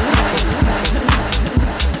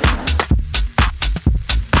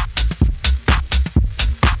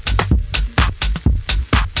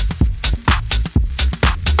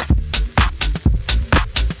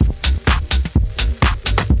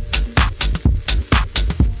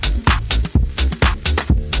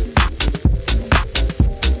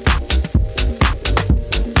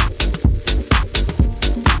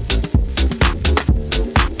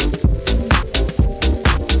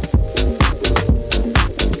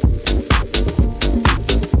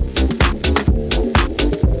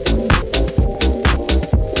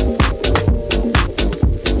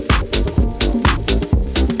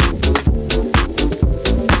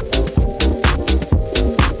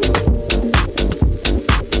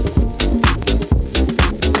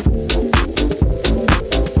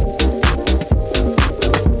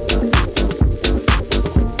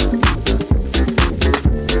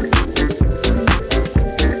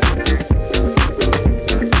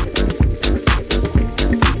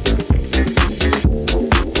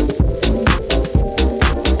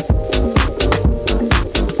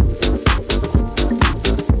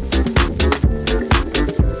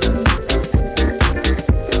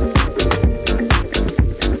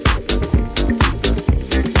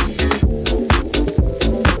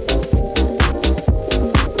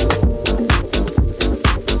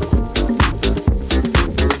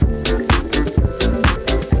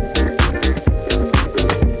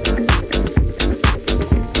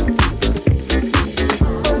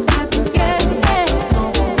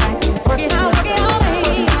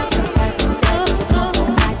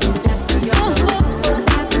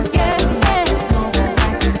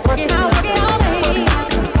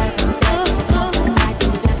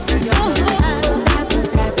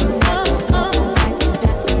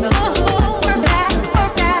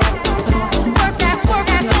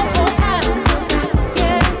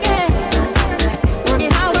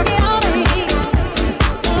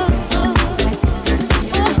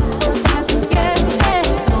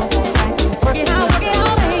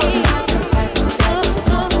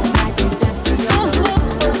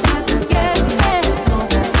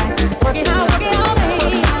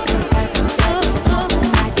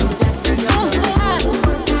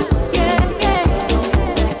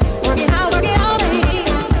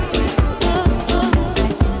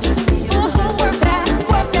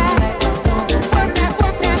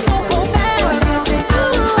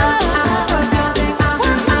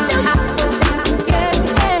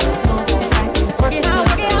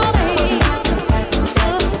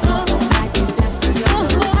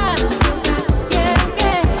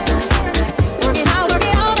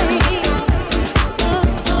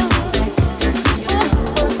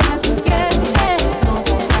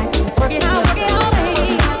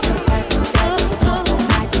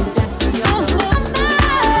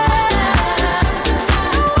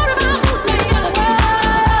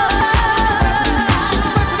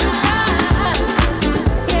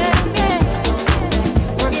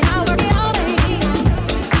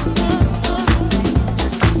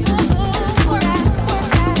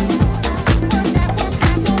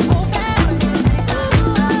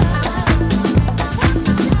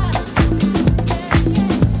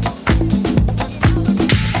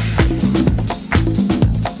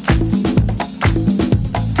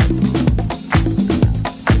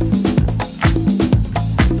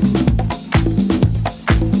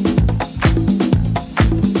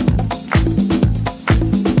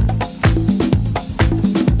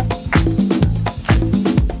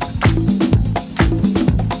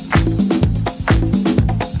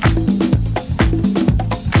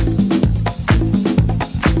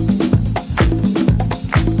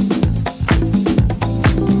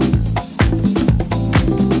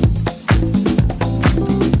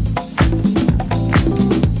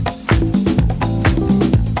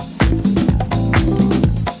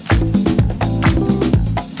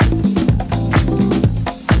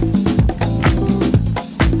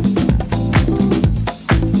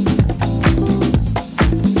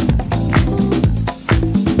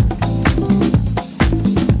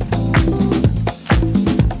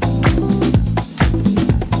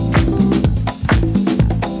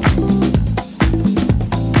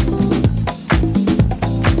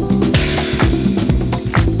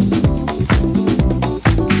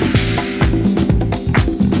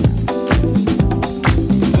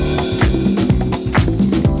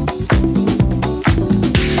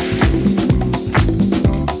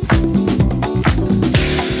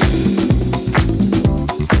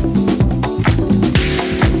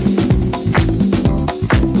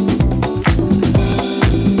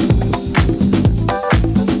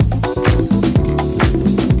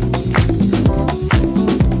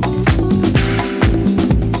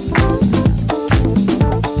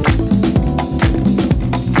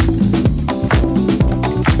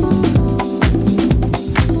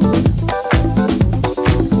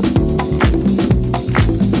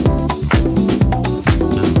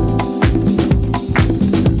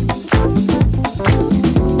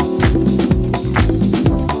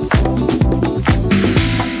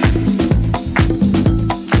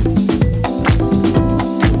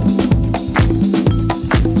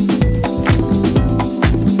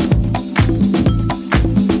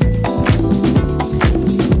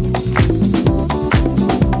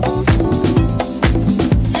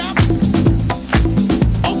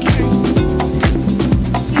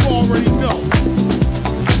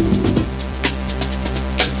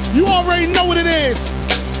 already know what it is.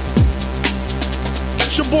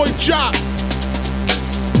 It's your boy Chop.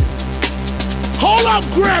 Hold up,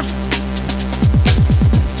 Griff.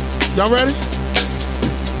 Y'all ready?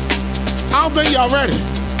 I don't think y'all ready.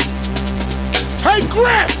 Hey,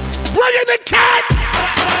 Griff, bring in the cats.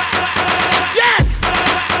 Yes.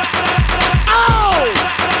 Oh.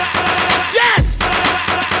 Yes.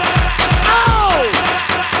 Oh.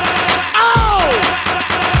 Oh.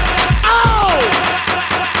 Oh.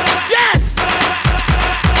 Yes.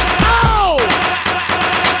 Oh.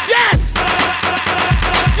 Yes.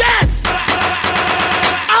 Yes.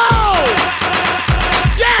 Oh.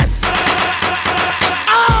 Yes.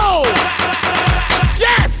 Oh.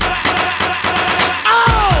 Yes.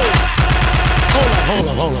 Oh.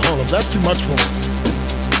 Hold up. That's too much for me.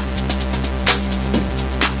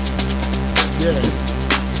 Yeah.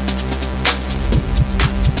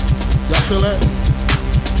 Y'all feel that?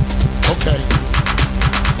 Okay.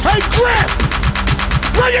 Hey, Griff!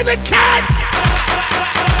 Bring in the cats!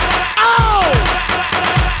 Oh!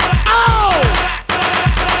 Oh!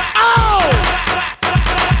 Oh!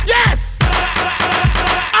 Yes!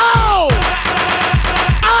 Oh!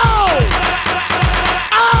 Oh!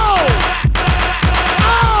 Oh!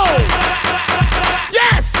 Oh!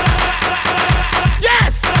 Yes!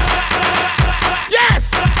 Yes! Yes!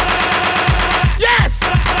 Yes!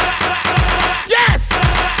 Yes!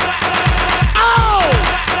 Oh!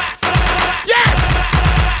 Yes!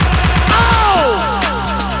 Oh!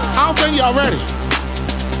 I don't think y'all ready.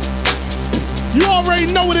 You already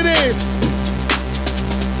know what it is.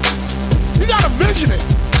 You gotta vision it.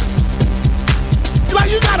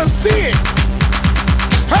 You gotta see it.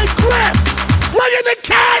 Hey, Griff, bring in the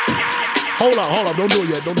cats! Hold up. Don't do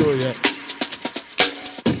it yet.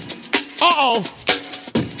 Uh-oh.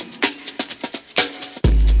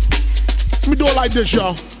 Let me do it like this,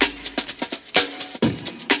 y'all.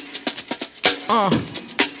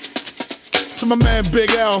 To my man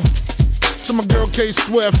Big L, to my girl K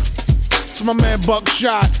Swift, to my man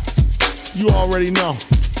Buckshot, you already know.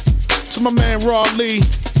 To my man Raw Lee,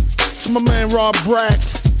 to my man Rob Brack,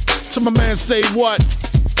 to my man Say What,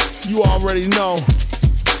 you already know.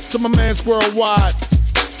 To my man Squirrel Wide,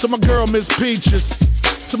 to my girl Miss Peaches,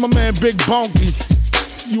 to my man Big Bonky,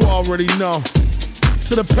 you already know.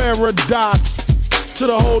 To the Paradox, to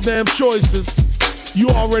the whole damn Choices, you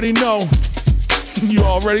already know. You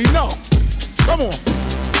already know. Come on.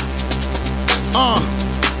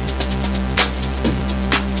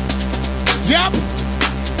 Yep.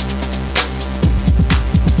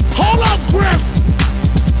 Hold up, Griff.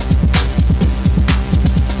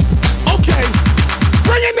 Okay.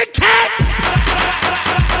 Bring in the cats.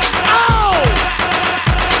 Oh.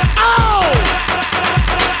 Oh.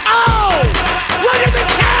 Oh. Bring in the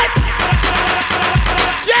cats.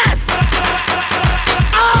 Yes.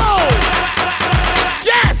 Oh.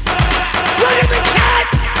 Yes. Bring in the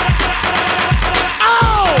cats.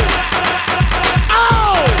 Oh.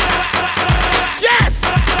 Oh. Yes.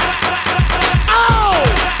 Oh.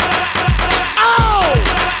 Oh.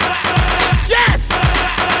 Yes.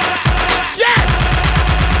 Yes.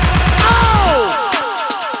 Oh.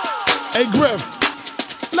 Hey, Griff,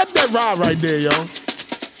 let that ride right there, yo.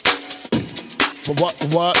 For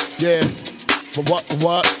what, yeah. For what,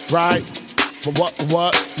 right. For what,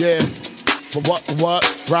 yeah. For what,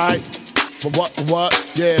 right. For what,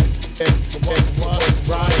 yeah. For what,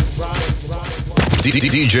 right.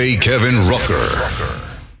 DJ Kevin Rucker.